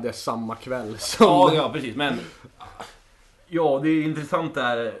Zlatan blev det samma kväll som... Ja, precis, men... Ja, det är intressant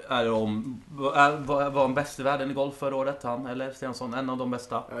är om... Var han bäst i världen i golf förra året, han? Eller Stensson, en av de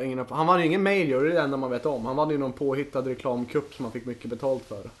bästa? Ja, han vann ju ingen major, det är det enda man vet om. Han vann ju någon påhittad reklamcup som han fick mycket betalt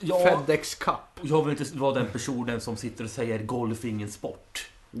för. Ja. FedEx Cup. Jag vill inte vara den personen som sitter och säger golf är ingen sport.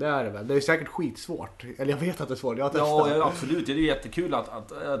 Det är det väl. Det är säkert skitsvårt. Eller jag vet att det är svårt, jag har testat. Ja, absolut. Det är jättekul att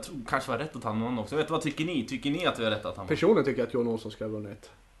jag tror kanske var rätt att ta någon också. Jag vet vad tycker ni? Tycker ni att vi har rätt att ta någon? Personligen tycker jag att Johan Olsson ska ha vunnit.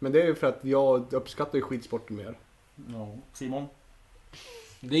 Men det är ju för att jag uppskattar ju skidsporten mer. Ja. Simon?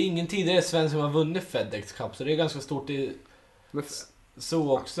 Det är ingen tidigare svensk som har vunnit FedEx Cup, så det är ganska stort i... Men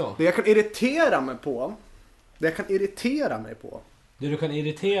Så också. det jag kan irritera mig på... Det Det du kan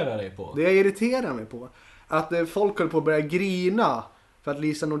irritera dig på. Det jag irriterar mig på. Att folk håller på att börja grina för att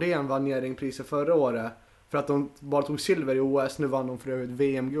Lisa Nordén vann Jerringpriset förra året. För att de bara tog silver i OS. Nu vann de för övrigt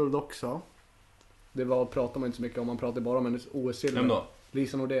VM-guld också. Det pratar man inte så mycket om. Man pratar bara om hennes OS-silver. Vem då?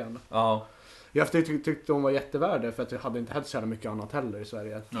 Lisa Nordén. Ja. Jag tyckte hon var jättevärd för att det hade inte hänt så jävla mycket annat heller i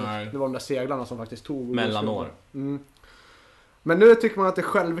Sverige. Nej. Det var de där seglarna som faktiskt tog Mellanår. Mm. Men nu tycker man att det är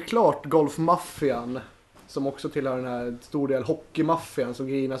självklart golfmaffian, som också tillhör den här stor del hockeymaffian som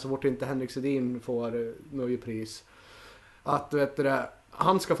grinar så fort inte Henrik Sedin får något pris. Att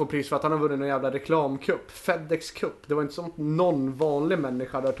han ska få pris för att han har vunnit en jävla reklamcup, FedEx Cup. Det var inte som någon vanlig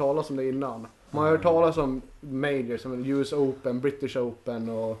människa hade hört talas om det innan. Man har hört talas om majors som US Open, British Open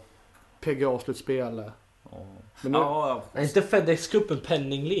och PGA-slutspelet. Men nu, Är inte FedEx-cupen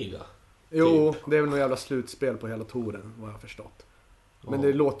penningliga? jo, det är väl något jävla slutspel på hela touren, vad jag har förstått. Men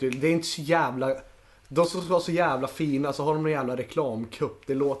det låter ju, det är inte så jävla... De som ska vara så jävla fina så har de en jävla reklamkupp.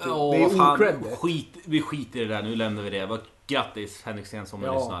 Det låter, det är okreddigt. Vi skiter i det där, nu lämnar vi det. Grattis Henrik Stenson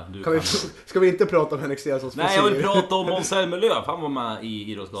som lyssnar. Ska vi inte prata om Henrik Stensons Nej, jag vill prata om Måns Zelmerlöw. Han var med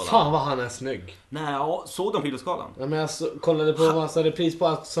i Idrottsgalan. Fan vad han är snygg. Nej, såg de på Idrottsgalan? Ja, men jag kollade på en massa repris på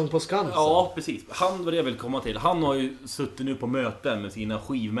allt som på Skansen. Ja, precis. Han var det jag vill komma till. Han har ju suttit nu på möten med sina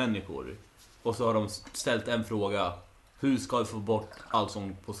skivmänniskor. Och så har de ställt en fråga. Hur ska vi få bort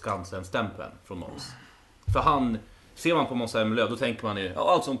Allsång på Skansen-stämpeln från Måns? För ser man på Måns Zelmerlöw, då tänker man ju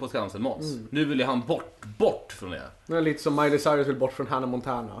Allsång på Skansen, Måns. Nu vill han bort från det. Det är lite som Miley Cyrus vill bort från Hannah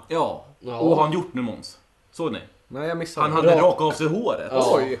Montana. Ja. Och vad har han gjort nu, Måns? Såg ni? Nej, jag missade. Han hade rakat av sig håret.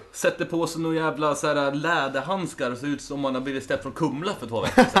 Oj. Sätter på sig några jävla läderhandskar och ser ut som man har blivit släppt från Kumla för 2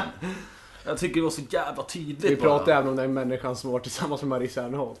 veckor sedan. Jag tycker det var så jävla tydligt. Vi pratar även om den människan som var tillsammans med Marie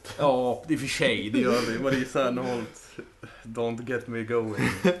Serneholt. Ja, det är för sig, det gör vi. Marie Serneholt, don't get me going.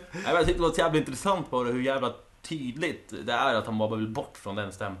 Jag tyckte det var så jävla intressant på det, hur jävla tydligt det är att han bara vill bort från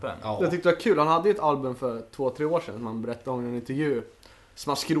den stämpeln. Ja. Jag tyckte det var kul, han hade ju ett album för 2-3 år sedan som han berättade om i en intervju. Som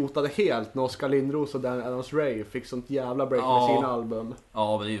han skrotade helt när Oskar Lindros och Dan Adams-Ray fick sånt jävla break med sina album.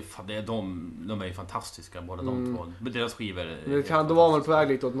 Ja, men de är ju fantastiska båda de två. Men deras skivor... Då var man på väg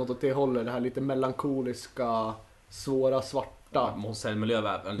lite åt något åt det hållet, det här lite melankoliska, svåra svarta. Måns Zelmerlöw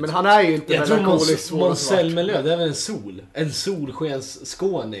är... Men han är ju inte melankolisk, svåra Måns Zelmerlöw, det är väl en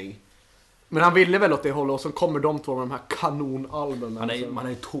solskensskåning. Men han ville väl åt det hållet och så kommer de två med de här kanonalbumen. Man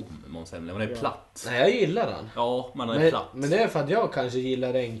är tom, Måns Zelmerlöw, man är platt. Nej, jag gillar han. Ja, man är platt. Men det är för att jag kanske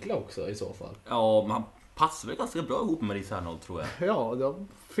gillar det enkla också i så fall. Ja, men han passar väl ganska bra ihop med Marie Serneholt, tror jag. Ja, jag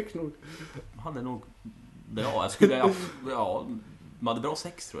fick nog... Han är nog bra, man hade bra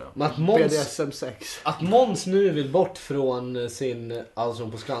sex, tror jag. BDSM-sex. Att Måns nu vill bort från sin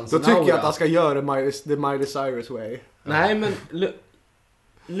Allsång på Skansen. Då tycker jag att han ska göra the Miley Cyrus way. Nej, men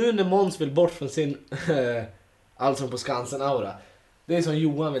nu när Måns vill bort från sin Allsång på Skansen-aura. Det är som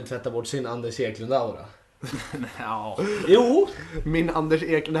Johan vill tvätta bort sin Anders Eklund-aura. Ja. Jo. Min Anders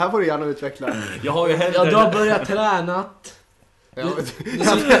Eklund, det här får du gärna utveckla. Jag har ju hellre... Ja, du har börjat tränat.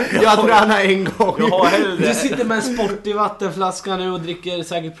 Jag tränar en gång. Du sitter med en sportig vattenflaska nu och dricker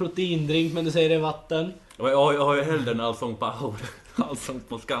säkert proteindrink, men du säger det är vatten. Jag har ju hellre en Allsång på aura. Allsång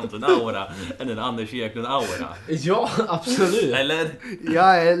på Skansen-aura än en Anders Eklund-aura. Ja, absolut. Eller?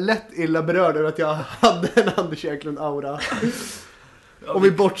 Jag är lätt illa berörd över att jag hade en Anders Eklund-aura. Om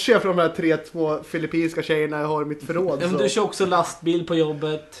vi bortser från de här 3-2 filippinska tjejerna jag har i mitt förråd. Men du kör också lastbil på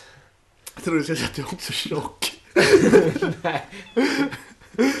jobbet. Jag tror du ska säga att du är också tjock. Nej.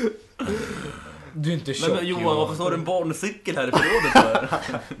 Du är inte tjock. Men Johan, varför står det en barncykel här i förrådet för?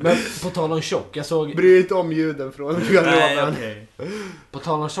 Men på tal om tjock, jag såg... Bryr inte om ljuden från garderoben. Okay. På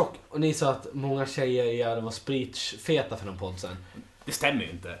tal om tjock, och ni sa att många tjejer i Gärde var spritfeta för någon podd sen. Det stämmer ju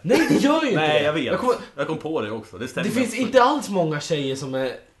inte. Nej, det gör ju inte. Nej, jag vet. Jag kom på det också. Det stämmer. Det finns inte alls många tjejer som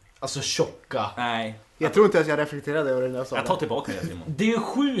är alltså tjocka. Nej. Jag tror inte ens jag reflekterade över det när jag sa det. Jag tar tillbaka det, Simon. Det är ju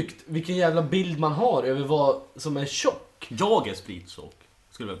sjukt vilken jävla bild man har över vad som är tjock. Jag är spritsåk,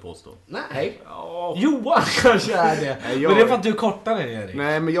 skulle jag påstå. Nej. Ja. Johan kanske är det. Men det är för att du är kortare än Erik.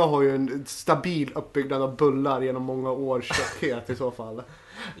 Nej, men jag har ju en stabil uppbyggnad av bullar genom många års tjockhet i så fall.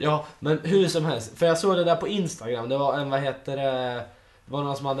 Ja, men hur som helst. För jag såg det där på Instagram. Det var en, det var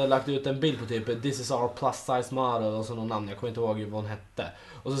någon som hade lagt ut en bild på typ This is our plus size model och så någon namn, jag kommer inte ihåg vad hon hette.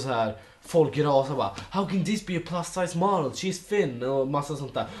 Och så här, folk rasar bara, how can this be a plus size model? She's thin och massa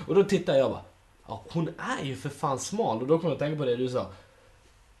sånt där. Och då tittar jag bara, ja, hon är ju för fan smal. Och då kommer jag att tänka på det du sa.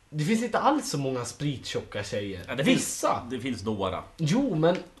 Det finns inte alls så många sprittjocka tjejer. Ja, det finns några. Jo,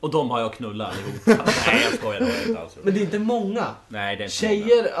 men... Och de har jag knullat allihop. Nej, jag skojar inte alls. Men det är inte många. Nej, det är inte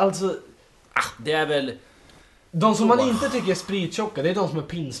tjejer, många. alltså... Det är väl... De som man inte tycker är sprittjocka, det är de som är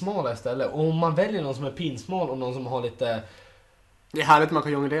pinsmala istället. Och om man väljer någon som är pinsmal och någon som har lite... Det är härligt att man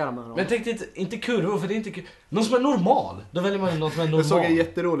kan jonglera med dem. Men jag tänkte inte kurvor, för det är inte kurvor. Någon som är normal. Då väljer man någon som är normal. Jag såg en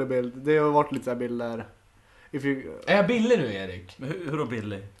jätterolig bild. Det har varit lite så här bilder. Är jag billig nu, Erik? Men hur då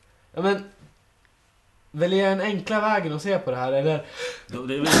billig? Ja, men... Väljer jag en enkla vägen att se på det här, eller? Det är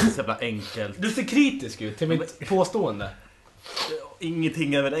väl inte så jävla enkelt. Du ser kritisk ut till mitt påstående.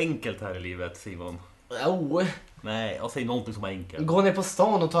 Ingenting är väl enkelt här i livet, Simon. Oh, Nej, jag säger någonting som är enkelt. gå ner på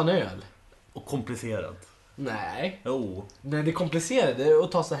stan och ta en öl. Och komplicerat. Nej. Jo. Nej, det är komplicerat. Det är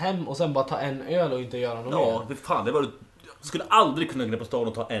att ta sig hem och sen bara ta en öl och inte göra något Ja, mer. det fan, det var... Jag skulle aldrig kunna gå ner på stan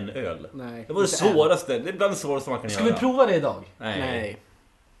och ta en öl. Nej. Det var det svåraste. Det är bland det svåraste man kan Ska göra. vi prova det idag? Nej.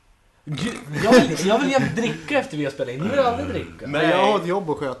 Gud, jag vill jämt dricka efter vi har spelat in. Ni vill aldrig dricka. Nej. Jag har ett jobb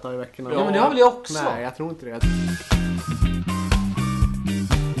att sköta i veckorna. Ja, men det har väl jag också. Nej, jag tror inte det.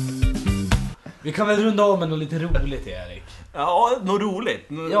 Vi kan väl runda av med något lite roligt, Erik. Ja, något roligt.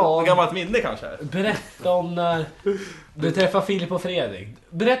 Ja. Gammalt minne kanske. Berätta om när du träffade Filip och Fredrik.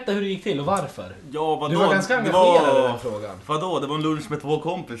 Berätta hur det gick till och varför. Ja, vadå? Du var ganska Det engagerad i var... den frågan. Vadå? Det var en lunch med 2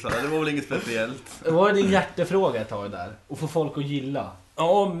 kompisar. Det var väl inget speciellt. Det var din hjärtefråga ett tag där. Och få folk att gilla.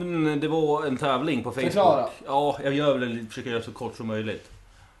 Ja, men det var en tävling på Facebook. Förklara. Ja, jag gör väl försöker göra så kort som möjligt.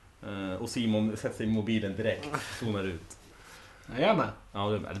 Och Simon sätter sig i mobilen direkt. Zonar ut. Jag är med.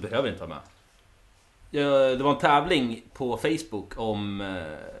 Ja, det behöver inte vara med. Ja, det var en tävling på Facebook om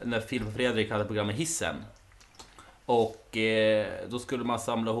när Filip och Fredrik hade programmet Hissen. Och då skulle man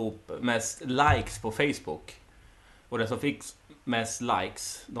samla ihop mest likes på Facebook. Och den som fick mest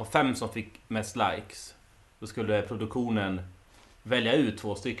likes, de 5 som fick mest likes, då skulle produktionen välja ut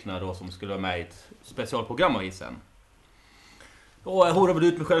 2 stycken då som skulle vara med i ett specialprogram av Hissen. Och jag horade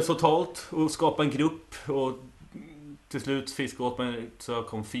ut mig själv så totalt och skapade en grupp. Och till slut fiskade åt mig så jag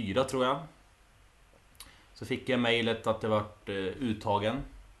kom 4, tror jag. Så fick jag mejlet att det var uttagen.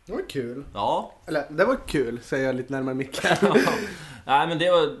 Det var kul. Ja. Eller, det var kul, säger jag lite närmare micken. Nej, men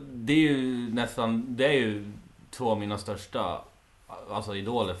det är ju nästan, det är ju 2 av mina största, alltså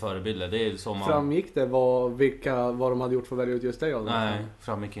idoler, förebilder. Det är som man... Framgick det vad de hade gjort för att välja ut just dig? Nej,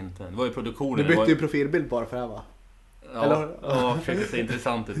 framgick inte. Det var ju produktionen. Du bytte var... ju profilbild bara för det här, va? Ja, Eller? ja, försökte se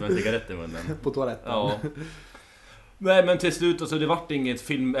intressant ut med en cigarett i munnen. På toaletten. Ja. Nej, men till slut alltså, det vart inget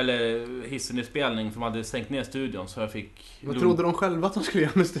film eller Hissen-inspelning för de hade stängt ner studion, så jag fick... Vad trodde de själva att de skulle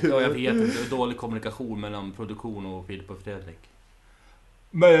göra med studion? Ja, jag vet inte. Det var dålig kommunikation mellan produktion och Filip och Fredrik.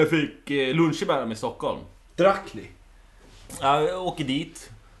 Men jag fick lunch med dem i Stockholm. Drack ni? Jag åker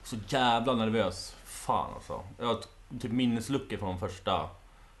dit. Så jävla nervös. Fan alltså. Jag har typ minnesluckor från de första.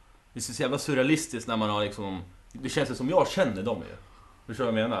 Det är så jävla surrealistiskt när man har liksom... Det känns som jag känner dem ju. Förstår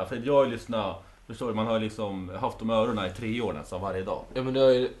du vad jag menar? För jag har ju lyssnat... Förstår du? Man har liksom haft de öronen i 3 år nästan varje dag. Ja, men du har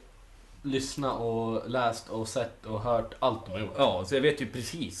ju lyssnat och läst och sett och hört allt de har gjort. Ja, så jag vet ju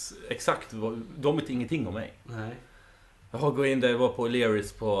precis exakt vad... De vet ingenting om mig. Nej. Jag har gått in där, var på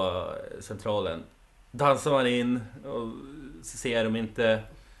Learys på Centralen. Dansar man in och så ser de inte.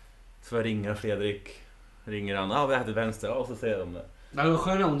 Så jag ringer Fredrik. Ringer han, vi hade vänster, och så ser de det. Det var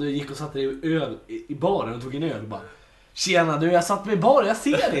skönt om du gick och satte dig öl i baren och tog en öl och bara: tjena du, jag satt mig i baren, jag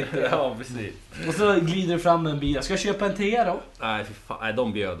ser inte. Ja, precis. Och så glider du fram med en bil. Ska jag köpa en te då? Nej, fy fan, nej,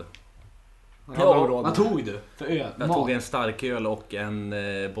 de bjöd. Ja, vad tog du för öl? Jag tog en stark öl och en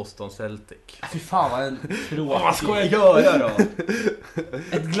Boston Celtic. Fy fan vad en tråkig. Vad ska jag göra då?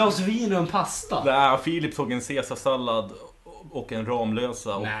 Ett glas vin och en pasta. Nej, Filip tog en caesarsallad och en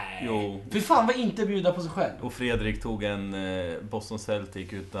Ramlösa. Och, Nej. jo, Fy fan vad inte bjuda på sig själv. och Fredrik tog en Boston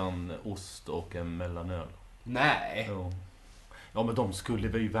Celtic utan ost och en mellanöl. Nej. Jo. Ja, men de skulle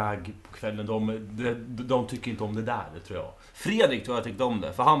väl iväg på kvällen. De tycker inte om det där, det tror jag. Fredrik tror jag tyckte om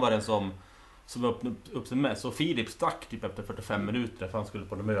det, för han var den som öppnade upp sig mest. Och Filip stack typ efter 45 minuter för han skulle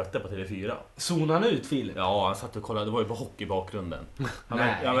på ett möte på TV4. Zonade han ut Filip? Ja, han satt och kollade. Det var ju på hockey i bakgrunden.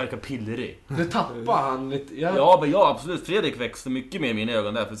 Han verkar pillrig. Nu tappade han lite. Ja, men ja, absolut. Fredrik växte mycket mer i mina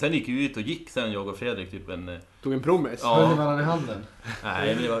ögon där. För sen gick vi ut och gick sen, jag och Fredrik, typ en... Tog en promis? Ja. Höll ni varandra i handen?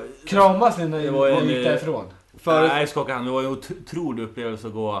 Nej, men det var... Kramas ni när Det var ni en, gick därifrån? Nej, skakade han. Det var en otrolig upplevelse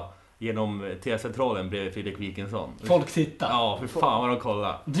att gå genom T-centralen bredvid Fredrik Wikingsson. Folk tittar. Ja, för fan vad de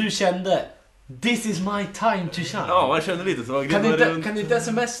kollade. Du kände: this is my time to shine. Ja, man kände lite så. Kan du inte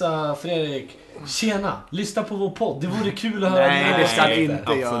smsa Fredrik: tjena, lyssna på vår podd. Det vore kul att höra. Nej, det ska Nej, inte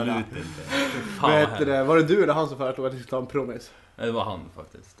absolut göra. inte. Fan, vad hemskt. Var det du eller han som föreslog att vi skulle ta en promis? Det var han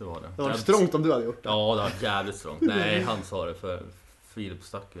faktiskt, det var det. Det var strångt om du hade gjort det. Ja, det var jävligt strångt. Nej, han sa det för Filip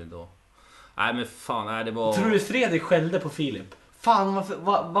stack ju då. Nej, men fan, nej, det var... Tror du Fredrik skällde på Filip? Fan,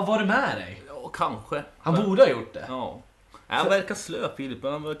 vad var det med dig? Ja, kanske. Han borde ha gjort det. Ja. Nej, han verkar slö, Filip,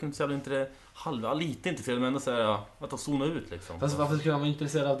 men han verkar inte så jävla inte lite intresserad, men ändå såhär att han zonar ut liksom. Fast varför skulle han vara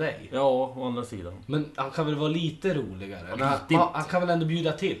intresserad av dig? Ja, å andra sidan. Men han kan väl vara lite roligare? Ja, Men lite. han kan väl ändå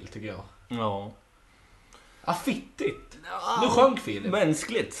bjuda till, tycker jag. Ja. Ja, fittigt. Nu sjönk Filip.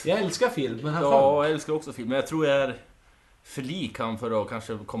 Mänskligt. Jag älskar Filip, men han sjönk. Ja, jag älskar också film, men jag tror jag är för lik han för att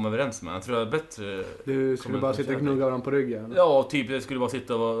kanske komma överens med. Jag tror jag är bättre... Du skulle bara sitta och gnugga varandra på ryggen. Ja, typ jag skulle bara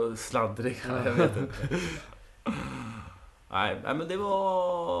sitta och vara sladdrig. Jag vet inte. Nej, men det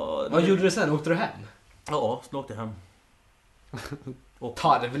var... Vad gjorde du sen? Åkte du hem? Ja, så åkte jag hem. Och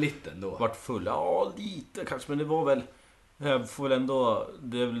Tarvligt ändå. vart full. Ja, lite kanske, men det var väl... Jag får väl ändå...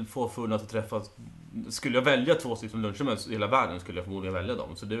 Det är väl få förunnat att träffas... Skulle jag välja 2 stycken luncher med i hela världen skulle jag förmodligen välja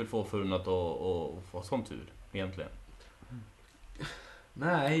dem. Så det är väl få förunnat att få sån tur, egentligen.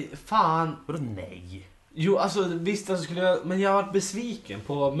 Nej, fan. Vadå nej? Jo, alltså visst alltså, skulle jag... Men jag har varit besviken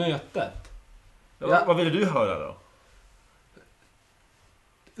på mötet. Ja. Vad ville du höra då?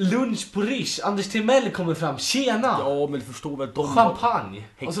 Lunch på Rish. Anders Timell kommer fram. Tjena! Ja, men du förstår väl de... Champagne.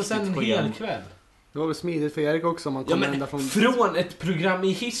 Och så sen en Hektigt hel sken. kväll. Det var väl smidigt för Erik också om man Ja, kommer men ända från... från ett program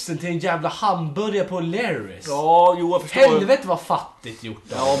i hissen till en jävla hamburgare på Larrys. Ja, jo, jag förstår. Helvete vad fattigt gjort.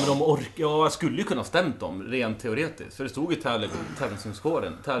 Ja, men de ja, jag skulle ju kunna stämt dem rent teoretiskt. För det stod ju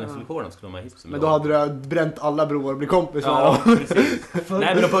tävlingsvillkoren. Tävlingsvillkoren skulle de ha hiss. Men då hade du bränt alla broar och blivit kompis med Ja, dem. precis. Nej,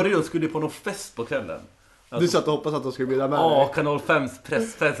 men de började och skulle på någon fest på kvällen. Du satt och hoppas att de skulle bjuda med Ja, dig. Kanal 5s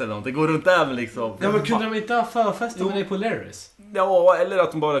pressfest eller något. Det går runt där med liksom. Ja, men kunde de inte ha förfester med dig på Larrys? Ja, eller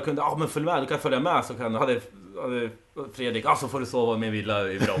att de bara kunde, men följ med, du kan följa med så kan hade Fredrik, så får du sova med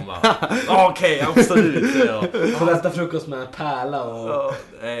villa i Bromma. Okej, absolut, säger jag. Får äta frukost med Pärla och... Ja,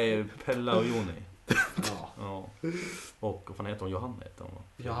 Pella och Joni. Ja, Ja. Och vad fan heter hon? Johanna heter hon.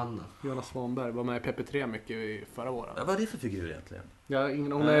 Johanna. Jonas Svanberg var med i PP3 mycket i förra våren. Ja, vad är det för figur egentligen? Ja,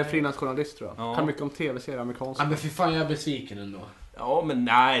 hon är frilansjournalist tror jag. Ja. Kan mycket om tv-serier amerikanska. Ja, men för fan jag är besviken ändå. Ja, men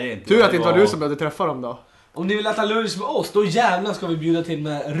nej, det är inte. Tur att det inte var du som behövde träffa dem då. Om ni vill äta lunch med oss, då jävlar ska vi bjuda till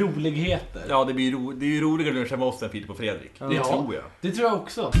med roligheter. Ja, det är ju roligare när du med oss än Peter på Fredrik. Det Ja. tror jag. Det tror jag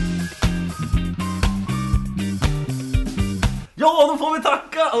också. Ja, då får vi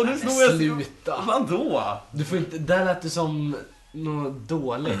tacka! Och nu snor jag... Sluta. Vad då? Du får inte... Där lät du som något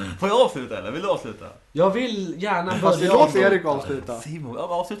dåligt. Får jag avsluta eller? Vill du avsluta? Jag vill gärna Fast börja... låt Erik avsluta. Simon, ja,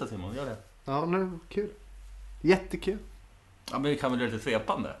 avsluta Simon, gör det. Ja, nu, kul. Jättekul. Ja, men vi kan väl göra lite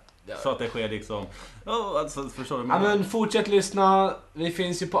svepande. Ja. Så att det sker liksom... Ja, alltså, förstår du? Ja, men fortsätt lyssna. Vi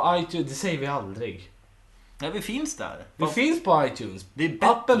finns ju på iTunes. Det säger vi aldrig. Nej, vi finns där. Vi finns på iTunes. Det är bättre.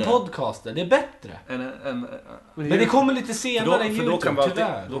 Appen Podcaster. Det är bättre. Men det kommer lite senare än YouTube,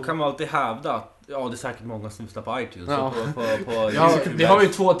 tyvärr. Då kan man alltid hävda att det är säkert många som lyssnar på iTunes. Ja. Så på Ja, YouTube vi har ju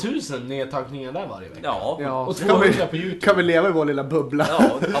 2000 nedtagningar där varje vecka. Ja, Ja, Och så kan 200 på YouTube. kan vi leva i vår lilla bubbla.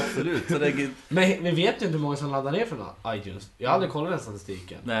 ja, absolut. Så det, Men vi vet ju inte hur många som laddar ner från iTunes. Jag har aldrig kollat den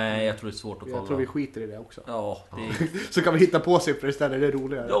statistiken. nej, jag tror det är svårt att kolla. Jag tror vi skiter i det också. Ja, det är, Så kan vi hitta på siffror istället, det är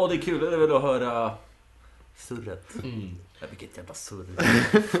roligare. ja, det är kul. Det är väl att höra surret. Mm. Ja, vilket jävla surr.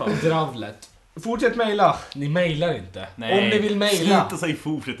 Fan. Dravlet. Fortsätt mejla. Ni mejlar inte. Nej, Om ni vill mejla. sluta säga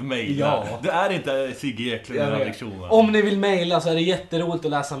fortsätt mejla. Ja. Du är inte Sigge Eklund i Jag den här vet. lektionen. Om ni vill mejla så är det jätteroligt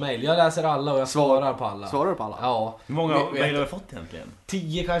att läsa mejl. Jag läser alla och jag svarar på alla. Svarar du på alla? Ja. Hur många Vet- mejl har vi fått egentligen?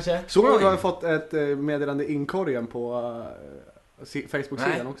 10 kanske. Såg du att Oj. vi har fått ett meddelande i inkorgen på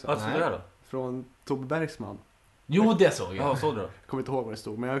Facebook-sidan också? Vad stod det där då? Från Tobbe Bergsman. Jo, det såg jag. Ja, såg du då? Jag kommer inte ihåg vad det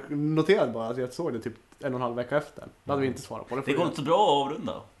stod, men jag noterade bara att jag såg det typ 1,5 vecka efter. Då hade vi inte svarat på det. Det går inte så bra att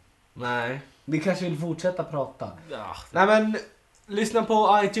avrunda. Nej. Ni kanske vill fortsätta prata. Ja. Nej men, lyssna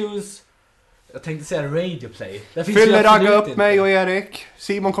på iTunes. Jag tänkte säga Radio Play. Där finns ju Fyller absolut ragga upp inte. mig och Erik.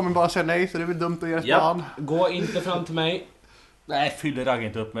 Simon kommer bara säga nej, så det är väl dumt att ge Ja, span. gå inte fram till mig. Nej, fyller ragg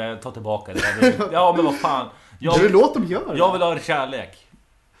inte upp med. Ta tillbaka det. Ja, men vad fan. Du, låt dem göra det. Jag vill ha kärlek.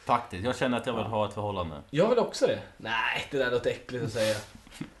 Faktiskt. Jag känner att jag vill ha ett förhållande. Jag vill också det. Nej, det där låter äckligt att säga.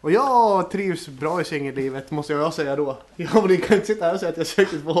 Och jag trivs bra i singellivet, måste jag säga då. Ja, men ni kan inte sitta här och säga att jag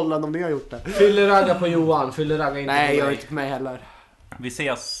sökt ett förhållande om ni har gjort det. Fyller ragga på Johan, fyller ragga inte Nej, på jag är mig. inte på mig heller. Vi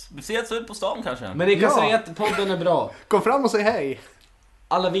ses ut på stan kanske. Men ni kan Ja. säga att podden är bra. Kom fram och säg hej.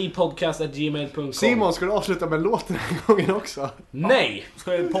 Allavipodcast@gmail.com. Simon, ska du avsluta med en låt den här gången också? Nej!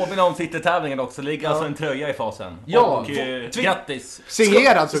 Ska vi påminna om Twittertävlingen också. Ligger alltså en tröja i fasen. Ja, Och twi- grattis.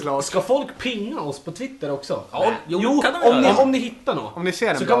 Signerad såklart. Ska folk pinga oss på Twitter också? Ja, jo, kan de om, göra. om ni hittar något. Om ni ser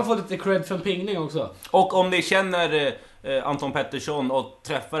den Så bra. kan man få lite cred för en pingning också. Och om ni känner Anton Pettersson och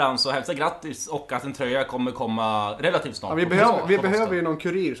träffar han så hälsa grattis och att en tröja kommer komma relativt snart. Ja, vi behöver ju någon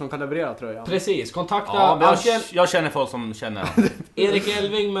kurir som kan leverera tröjan. Precis, kontakta Ja, men antingen jag känner folk som känner han. Erik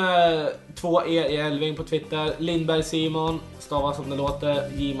Elving med 2 E i Elving på Twitter. Lindberg Simon, stavas som det låter.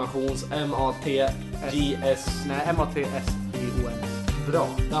 J-Mations, M-A-T-J-S. Nej, M-A-T-S-I-O-N. Bra,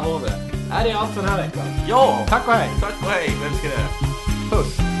 där har vi det. Är det allt för den här veckan? Ja! Tack och hej. Tack och hej, vem ska det?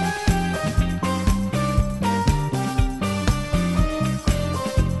 Puss.